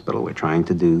the hospital. We're trying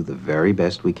to do the very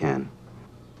best we can.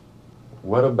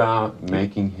 What about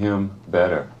making him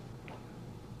better?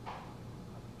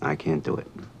 I can't do it.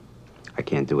 I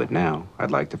can't do it now.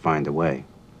 I'd like to find a way.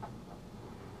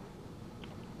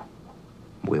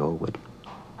 We all would.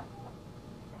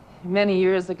 Many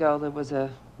years ago, there was a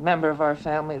member of our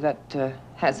family that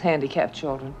has handicapped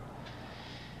children.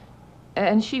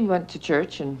 And she went to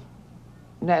church and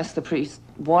asked the priest,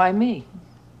 why me?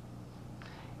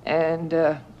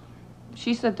 And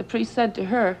she said, the priest said to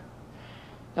her,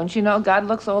 don't you know God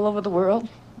looks all over the world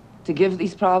to give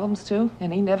these problems to,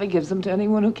 and he never gives them to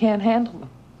anyone who can't handle them.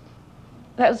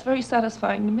 That was very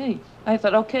satisfying to me. I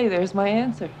thought, okay, there's my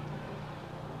answer.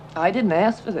 I didn't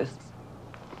ask for this.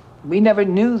 We never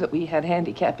knew that we had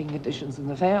handicapping conditions in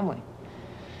the family.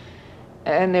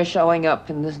 And they're showing up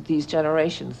in these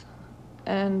generations.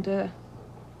 And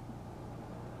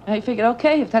I figured,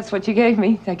 okay, if that's what you gave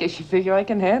me, I guess you figure I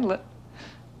can handle it.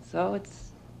 So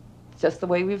it's just the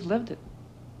way we've lived it.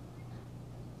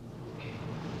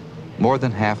 More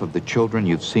than half of the children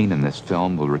you've seen in this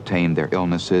film will retain their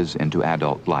illnesses into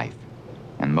adult life,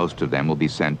 and most of them will be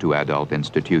sent to adult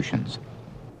institutions.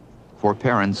 For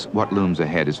parents, what looms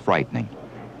ahead is frightening.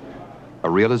 A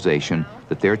realization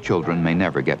that their children may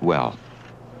never get well,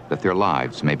 that their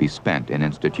lives may be spent in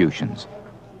institutions.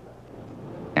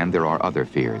 And there are other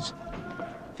fears.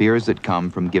 Fears that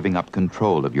come from giving up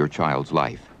control of your child's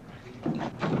life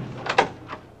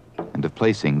and of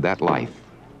placing that life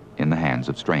in the hands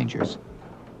of strangers.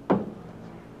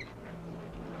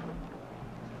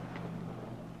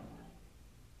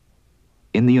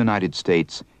 In the United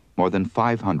States, more than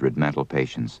 500 mental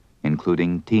patients,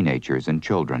 including teenagers and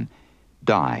children,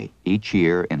 die each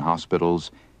year in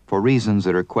hospitals for reasons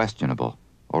that are questionable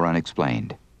or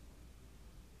unexplained.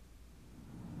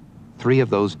 3 of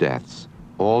those deaths,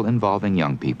 all involving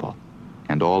young people,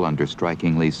 and all under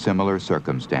strikingly similar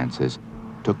circumstances,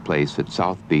 took place at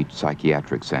South Beach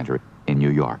Psychiatric Center in New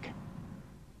York.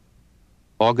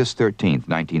 August 13,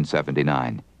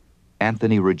 1979,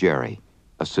 Anthony Ruggieri,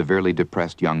 a severely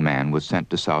depressed young man, was sent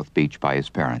to South Beach by his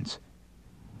parents.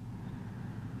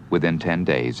 Within 10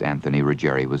 days, Anthony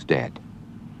Ruggieri was dead.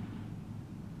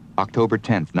 October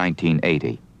 10,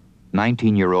 1980,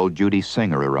 19-year-old Judy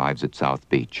Singer arrives at South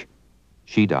Beach.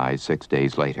 She dies 6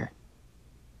 days later.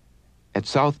 At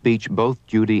South Beach, both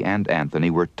Judy and Anthony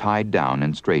were tied down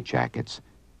in straitjackets.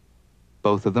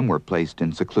 Both of them were placed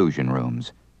in seclusion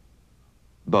rooms.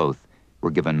 Both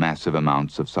were given massive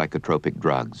amounts of psychotropic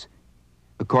drugs.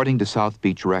 According to South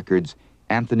Beach records,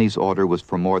 Anthony's order was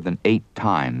for more than 8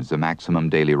 times the maximum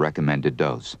daily recommended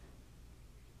dose.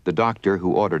 The doctor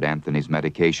who ordered Anthony's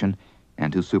medication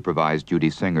and who supervised Judy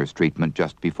Singer's treatment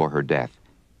just before her death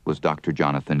was Dr.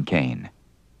 Jonathan Kane,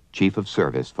 Chief of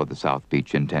Service for the South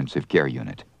Beach Intensive Care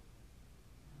Unit.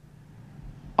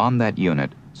 On that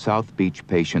unit, South Beach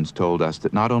patients told us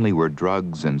that not only were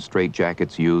drugs and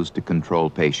straitjackets used to control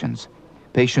patients,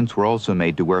 patients were also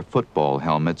made to wear football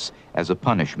helmets as a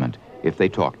punishment if they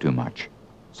talked too much,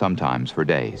 sometimes for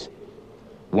days.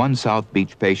 One South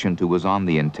Beach patient who was on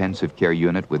the intensive care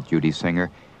unit with Judy Singer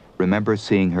remembers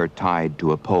seeing her tied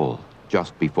to a pole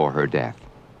just before her death.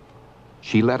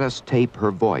 She let us tape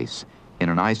her voice in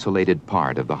an isolated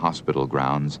part of the hospital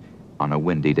grounds on a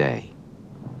windy day.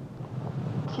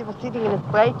 She was sitting in a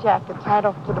straitjacket tied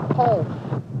off to the pole.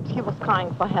 She was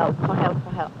crying for help, for help, for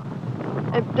help.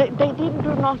 They didn't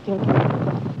do nothing to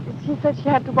her. She said she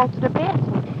had to go to the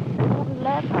bathroom. They wouldn't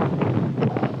let her.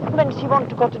 And when she wanted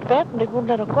to go to the bathroom, they wouldn't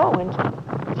let her go.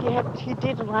 And she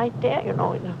did it right there, you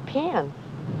know, in her pants.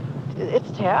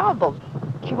 It's terrible.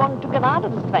 She wanted to get out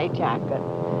of the straitjacket.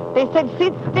 They said,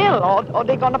 sit still, or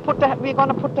we're gonna put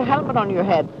the helmet on your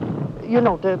head. You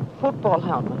know, the football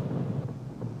helmet.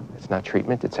 It's not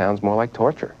treatment. It sounds more like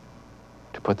torture.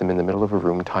 To put them in the middle of a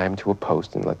room, tie them to a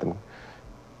post, and let them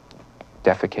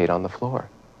defecate on the floor.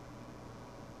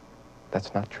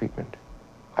 That's not treatment.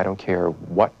 I don't care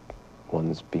what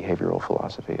one's behavioral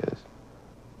philosophy is.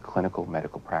 Clinical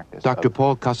medical practice. Dr.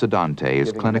 Paul Casadante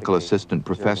is clinical assistant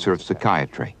professor of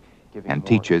psychiatry and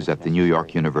teaches at the New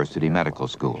York University Medical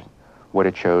School. What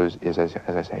it shows is, as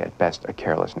I say, at best, a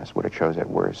carelessness. What it shows at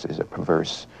worst is a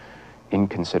perverse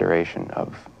inconsideration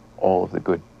of all of the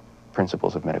good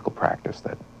principles of medical practice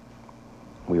that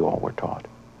we all were taught.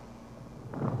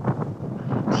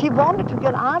 She wanted to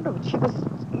get out of it. She was,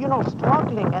 you know,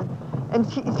 struggling,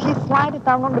 and she slided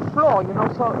down on the floor, you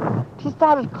know, so she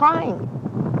started crying.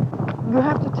 You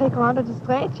have to take her out of the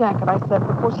straitjacket, I said,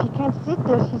 because she can't sit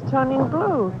there. She's turning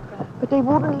blue. But they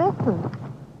wouldn't listen.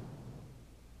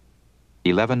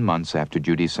 11 months after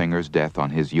Judy Singer's death on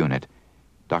his unit,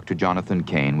 Dr. Jonathan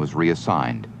Kane was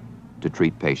reassigned to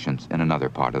treat patients in another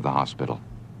part of the hospital.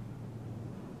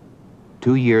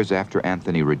 2 years after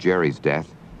Anthony Ruggieri's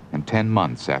death and 10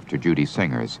 months after Judy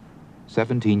Singer's,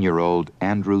 17-year-old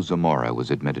Andrew Zamora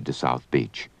was admitted to South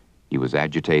Beach. He was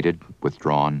agitated,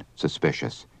 withdrawn,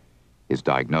 suspicious. His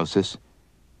diagnosis?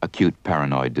 Acute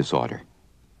paranoid disorder.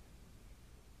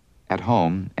 At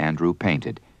home, Andrew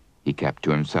painted. He kept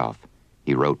to himself.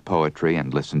 He wrote poetry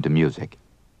and listened to music.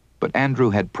 But Andrew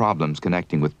had problems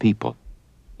connecting with people.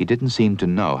 He didn't seem to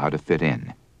know how to fit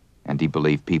in, and he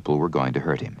believed people were going to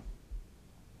hurt him.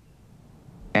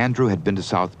 Andrew had been to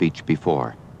South Beach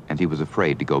before, and he was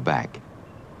afraid to go back.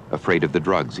 Afraid of the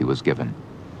drugs he was given,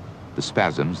 the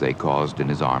spasms they caused in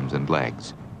his arms and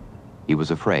legs. He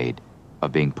was afraid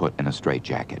of being put in a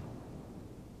straitjacket.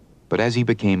 But as he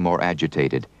became more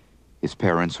agitated, his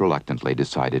parents reluctantly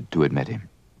decided to admit him.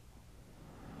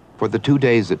 For the 2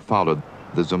 days that followed,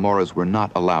 the Zamoras were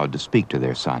not allowed to speak to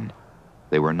their son.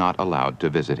 They were not allowed to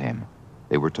visit him.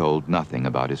 They were told nothing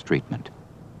about his treatment.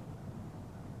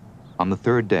 On the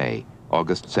 3rd day,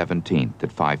 August 17th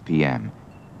at 5 p.m.,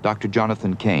 Dr.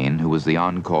 Jonathan Kane, who was the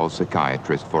on-call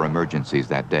psychiatrist for emergencies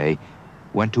that day,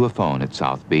 went to a phone at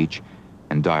South Beach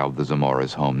and dialed the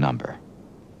Zamoras' home number.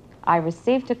 I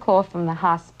received a call from the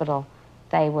hospital.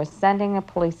 They were sending a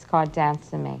police car down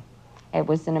to me. It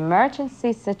was an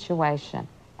emergency situation,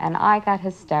 and I got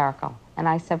hysterical. And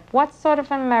I said, what sort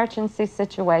of an emergency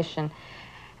situation?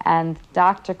 And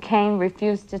Dr. Kane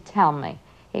refused to tell me.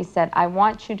 He said, I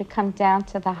want you to come down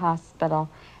to the hospital,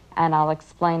 and I'll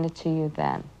explain it to you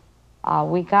then.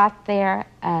 We got there,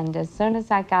 and as soon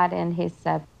as I got in, he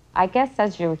said, I guess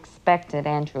as you expected,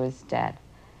 Andrew is dead.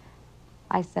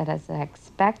 I said, as I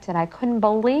expected. I couldn't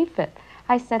believe it.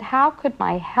 I said, how could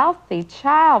my healthy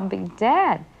child be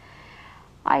dead?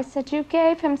 I said, you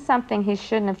gave him something he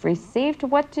shouldn't have received.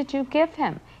 What did you give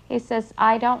him? He says,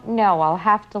 I don't know. I'll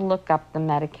have to look up the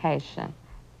medication.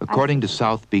 According to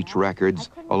South Beach records,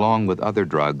 along with other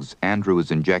drugs, Andrew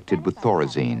was injected with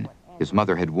Thorazine. His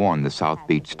mother had warned the South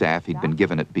Beach staff he'd been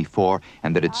given it before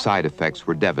and that its side effects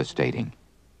were devastating.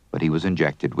 But he was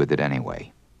injected with it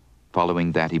anyway.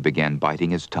 Following that, he began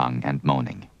biting his tongue and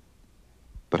moaning.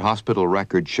 But hospital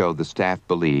records show the staff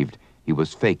believed he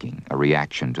was faking a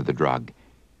reaction to the drug,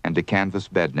 and a canvas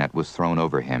bed net was thrown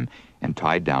over him and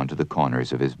tied down to the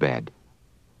corners of his bed.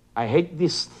 I hate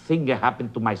this thing that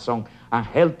happened to my son, a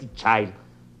healthy child,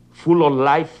 full of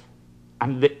life,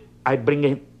 and I bring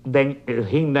him then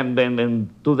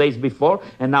 2 days before,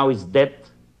 and now he's dead.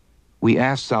 We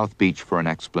asked South Beach for an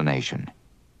explanation.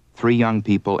 3 young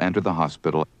people enter the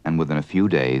hospital, and within a few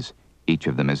days, each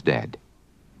of them is dead.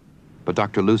 But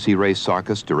Dr. Lucy Ray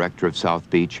Sarkis, director of South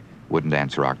Beach, wouldn't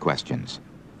answer our questions.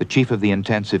 The chief of the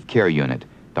intensive care unit,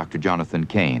 Dr. Jonathan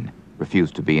Kane,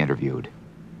 refused to be interviewed.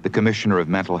 The commissioner of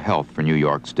mental health for New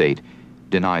York State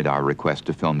denied our request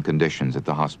to film conditions at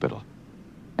the hospital.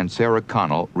 And Sarah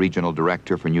Connell, regional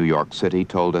director for New York City,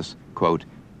 told us, quote,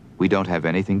 we don't have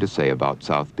anything to say about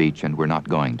South Beach and we're not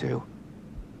going to.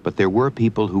 But there were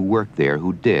people who worked there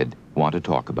who did want to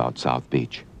talk about South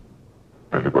Beach.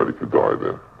 Anybody could die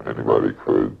there. Anybody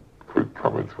could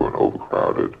come into an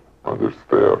overcrowded,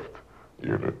 understaffed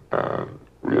unit and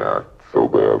react so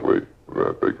badly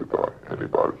that they could die.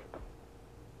 Anybody.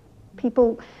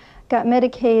 People got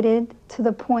medicated to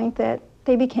the point that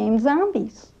they became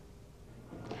zombies.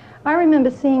 I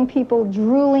remember seeing people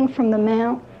drooling from the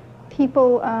mouth,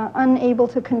 people unable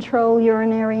to control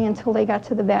urinary until they got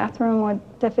to the bathroom or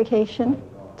defecation,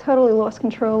 totally lost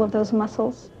control of those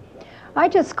muscles. I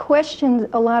just questioned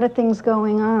a lot of things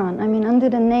going on. I mean, under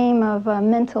the name of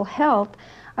mental health,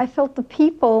 I felt the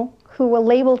people who were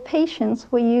labeled patients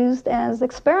were used as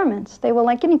experiments. They were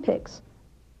like guinea pigs.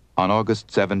 On August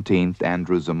 17th,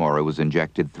 Andrew Zamora was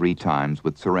injected 3 times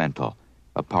with Sorrental,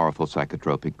 a powerful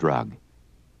psychotropic drug.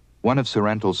 One of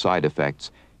Sorrental's side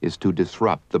effects is to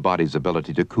disrupt the body's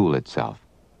ability to cool itself.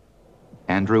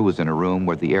 Andrew was in a room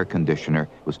where the air conditioner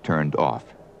was turned off.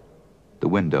 The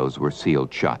windows were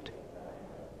sealed shut.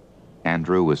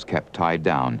 Andrew was kept tied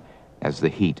down as the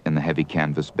heat in the heavy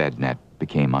canvas bed net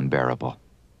became unbearable.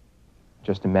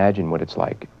 Just imagine what it's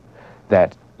like,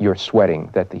 that you're sweating,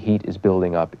 that the heat is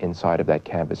building up inside of that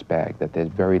canvas bag, that there's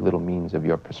very little means of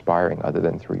your perspiring other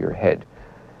than through your head.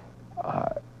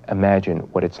 Imagine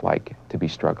what it's like to be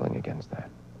struggling against that.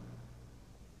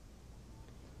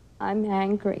 I'm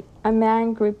angry. I'm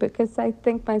angry because I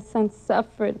think my son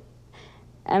suffered,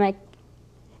 and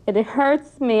it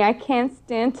hurts me. I can't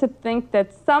stand to think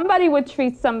that somebody would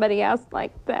treat somebody else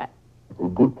like that. A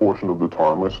good portion of the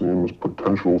time I see them as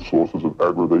potential sources of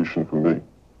aggravation for me.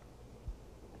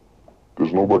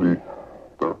 There's nobody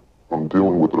that I'm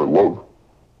dealing with that I love.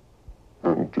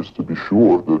 And just to be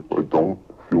sure that I don't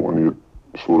feel any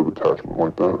sort of attachment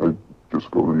like that, I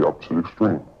just go to the opposite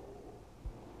extreme.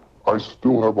 I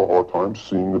still have a hard time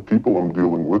seeing the people I'm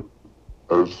dealing with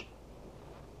as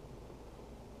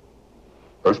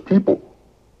people.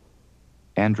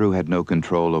 Andrew had no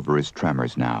control over his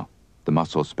tremors now, the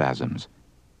muscle spasms.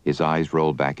 His eyes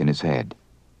rolled back in his head.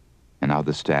 And now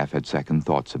the staff had second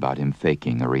thoughts about him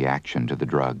faking a reaction to the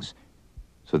drugs.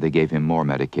 So they gave him more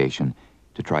medication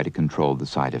to try to control the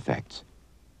side effects.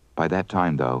 By that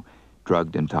time, though,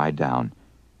 drugged and tied down,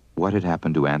 what had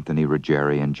happened to Anthony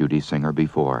Ruggieri and Judy Singer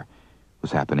before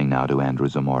was happening now to Andrew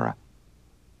Zamora.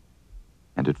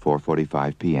 And at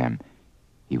 4:45 p.m.,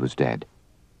 he was dead.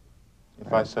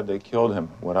 If I said they killed him,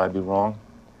 would I be wrong?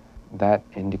 That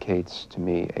indicates to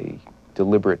me a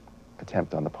deliberate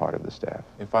attempt on the part of the staff.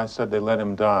 If I said they let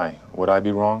him die, would I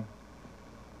be wrong?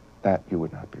 That you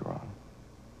would not be wrong.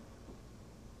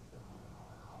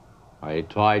 I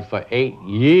tried for 8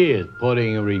 years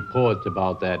putting in reports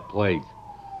about that place.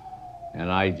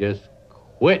 And I just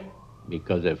quit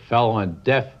because it fell on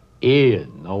deaf ears.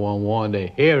 No one wanted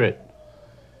to hear it.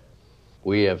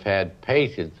 We have had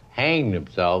patients hang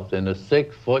themselves in a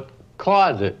 6-foot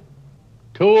closet.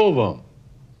 2 of them.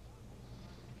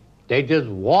 They just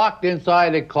walked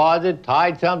inside the closet,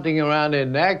 tied something around their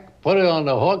neck, put it on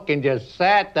the hook, and just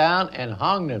sat down and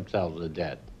hung themselves to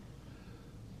death.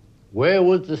 Where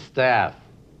was the staff?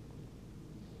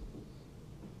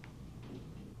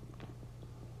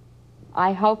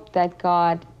 I hope that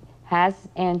God has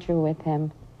Andrew with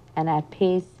him and at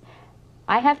peace.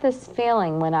 I have this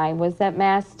feeling when I was at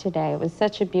Mass today, it was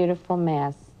such a beautiful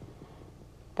Mass,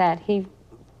 that he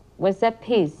was at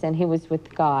peace and he was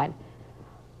with God.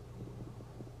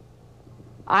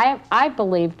 I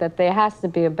believe that there has to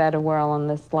be a better world in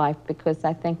this life because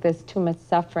I think there's too much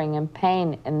suffering and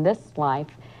pain in this life,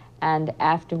 and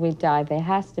after we die, there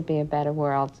has to be a better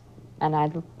world. And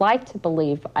I'd like to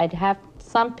believe I'd have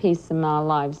some peace in our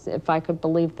lives if I could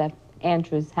believe that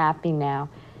Andrew's happy now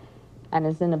and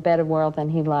is in a better world than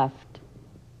he left.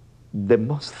 The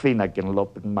most thing I can love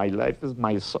in my life is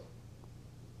my son.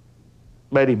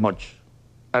 Very much.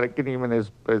 I can't even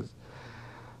express.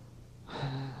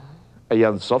 I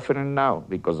am suffering now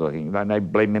because of him, and I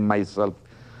blame myself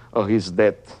of his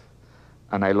death.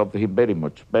 And I love him very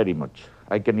much, very much.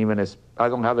 I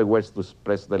don't have the words to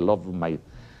express the love of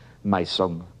my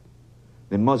son.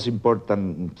 The most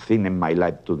important thing in my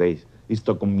life today is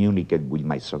to communicate with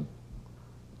my son.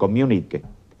 Communicate.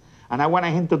 And I want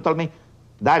him to tell me,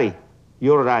 Daddy,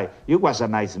 you're right. You was a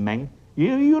nice man.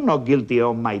 You're not guilty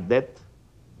of my death.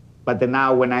 But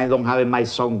now when I don't have my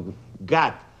son,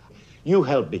 God, you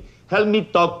help me. Help me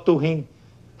talk to him.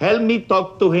 Help me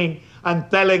talk to him and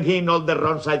telling him all the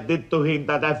wrongs I did to him,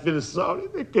 that I feel sorry.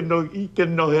 He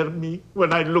cannot hear me.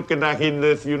 When I'm looking at him in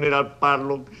the funeral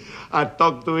parlor, I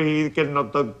talk to him, he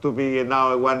cannot talk to me, and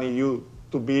now I want you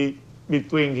to be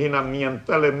between him and me and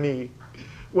telling me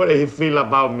what he feel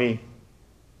about me.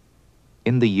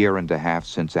 In the year and a half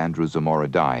since Andrew Zamora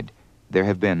died, there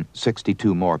have been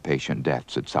 62 more patient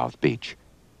deaths at South Beach.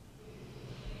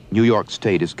 New York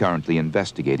State is currently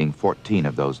investigating 14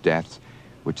 of those deaths,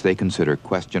 which they consider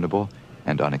questionable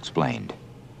and unexplained.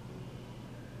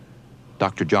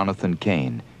 Dr. Jonathan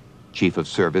Kane, Chief of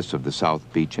Service of the South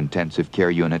Beach Intensive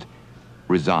Care Unit,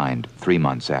 resigned 3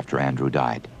 months after Andrew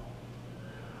died.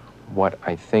 What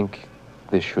I think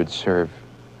this should serve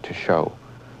to show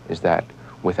is that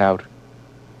without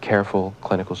careful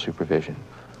clinical supervision,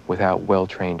 without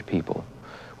well-trained people,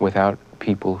 without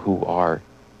people who are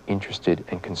interested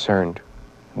and concerned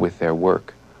with their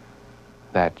work,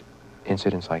 that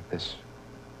incidents like this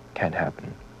can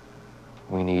happen.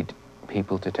 We need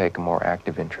people to take a more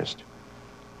active interest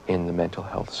in the mental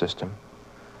health system,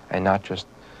 and not just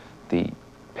the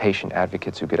patient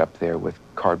advocates who get up there with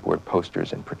cardboard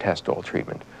posters and protest all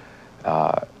treatment,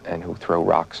 and who throw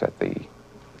rocks at the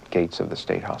gates of the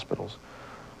state hospitals,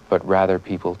 but rather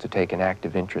people to take an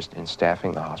active interest in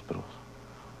staffing the hospitals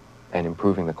and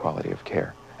improving the quality of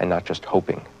care, and not just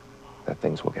hoping that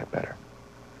things will get better,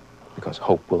 because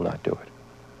hope will not do it,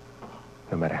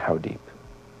 no matter how deep.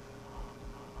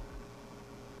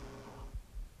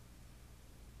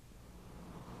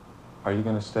 Are you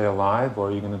going to stay alive or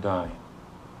are you going to die?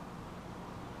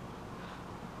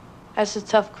 That's a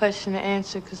tough question to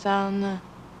answer because I don't know.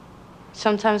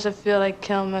 Sometimes I feel like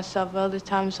killing myself. Other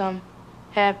times I'm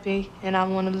happy and I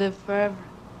want to live forever.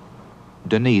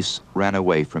 Denise ran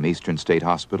away from Eastern State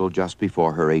Hospital just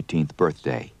before her 18th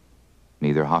birthday.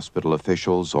 Neither hospital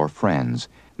officials or friends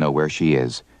know where she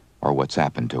is or what's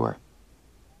happened to her.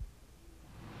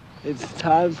 It's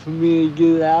time for me to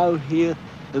get out here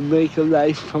and make a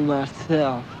life for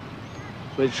myself,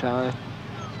 which I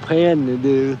plan to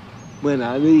do when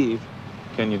I leave.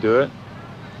 Can you do it?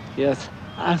 Yes,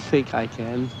 I think I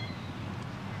can.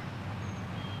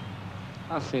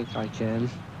 I think I can.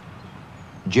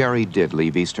 Jerry did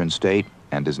leave Eastern State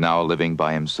and is now living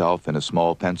by himself in a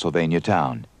small Pennsylvania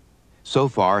town. So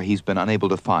far, he's been unable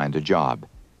to find a job,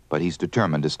 but he's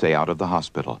determined to stay out of the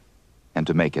hospital and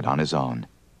to make it on his own.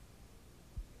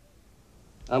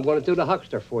 I'm going to do the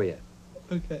huckster for you.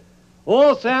 Okay.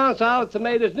 All sound, solid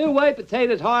tomatoes, new white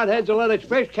potatoes, hard heads of lettuce,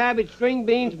 fresh cabbage, string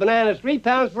beans, bananas, 3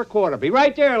 pounds for a quarter. Be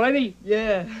right there, lady.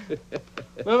 Yeah.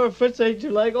 Remember Fritz ate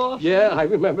your leg off? Yeah, I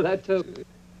remember that too.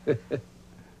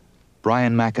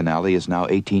 Brian McAnally is now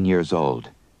 18 years old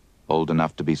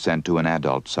enough to be sent to an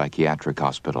adult psychiatric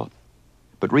hospital.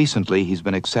 But recently, he's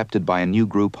been accepted by a new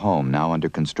group home now under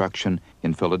construction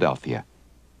in Philadelphia.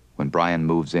 When Brian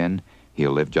moves in,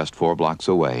 he'll live just 4 blocks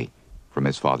away from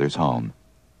his father's home.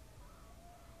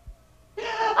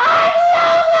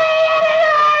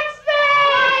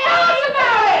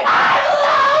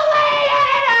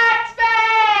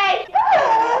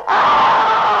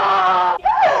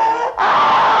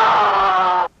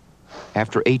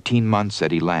 After 18 months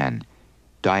at Elan,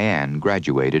 Diane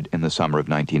graduated in the summer of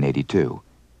 1982.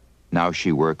 Now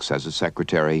she works as a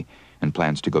secretary and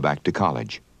plans to go back to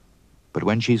college. But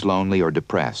when she's lonely or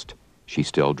depressed, she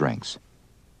still drinks.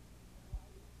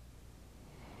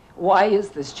 Why is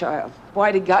this child?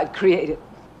 Why did God create it?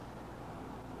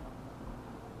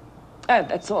 And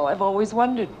that's all I've always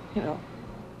wondered, you know.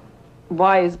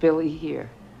 Why is Billy here?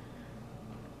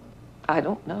 I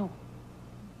don't know.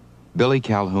 Billy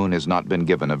Calhoun has not been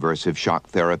given aversive shock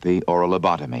therapy or a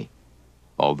lobotomy.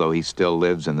 Although he still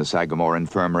lives in the Sagamore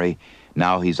Infirmary,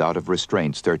 now he's out of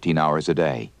restraints 13 hours a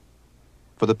day.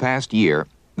 For the past year,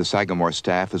 the Sagamore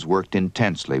staff has worked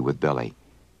intensely with Billy,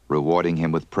 rewarding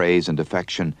him with praise and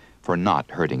affection for not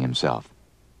hurting himself.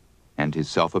 And his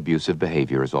self-abusive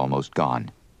behavior is almost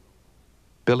gone.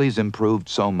 Billy's improved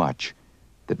so much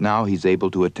that now he's able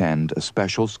to attend a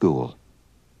special school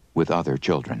with other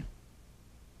children.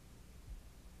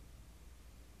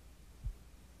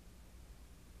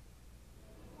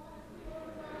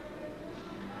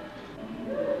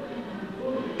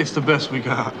 It's the best we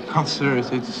got. I'm serious.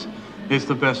 It's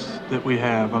the best that we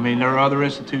have. I mean, there are other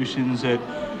institutions that,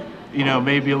 you know,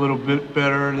 may be a little bit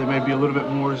better. There may be a little bit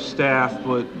more staff,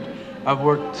 but I've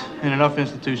worked in enough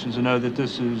institutions to know that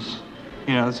this is,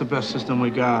 you know, it's the best system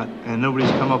we got, and nobody's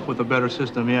come up with a better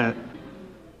system yet.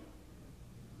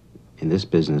 In this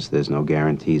business, there's no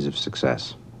guarantees of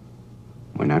success.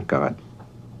 We're not God.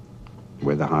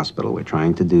 We're the hospital. We're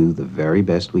trying to do the very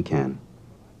best we can.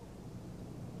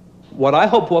 What I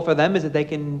hope for them is that they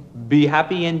can be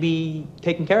happy and be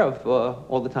taken care of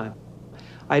all the time.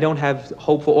 I don't have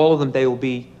hope for all of them they will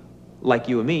be like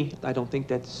you and me. I don't think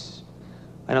that's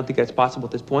possible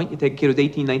at this point. You take a kid who's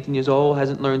 18, 19 years old,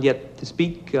 hasn't learned yet to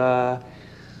speak,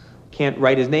 can't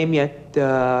write his name yet.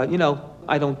 You know,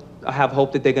 I have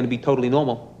hope that they're going to be totally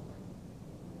normal.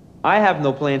 I have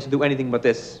no plans to do anything but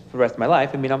this for the rest of my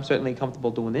life. I mean, I'm certainly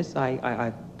comfortable doing this.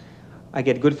 I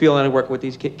get a good feeling when I work with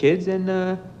these kids,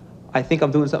 and I think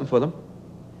I'm doing something for them.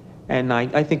 And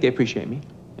I think they appreciate me,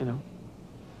 you know.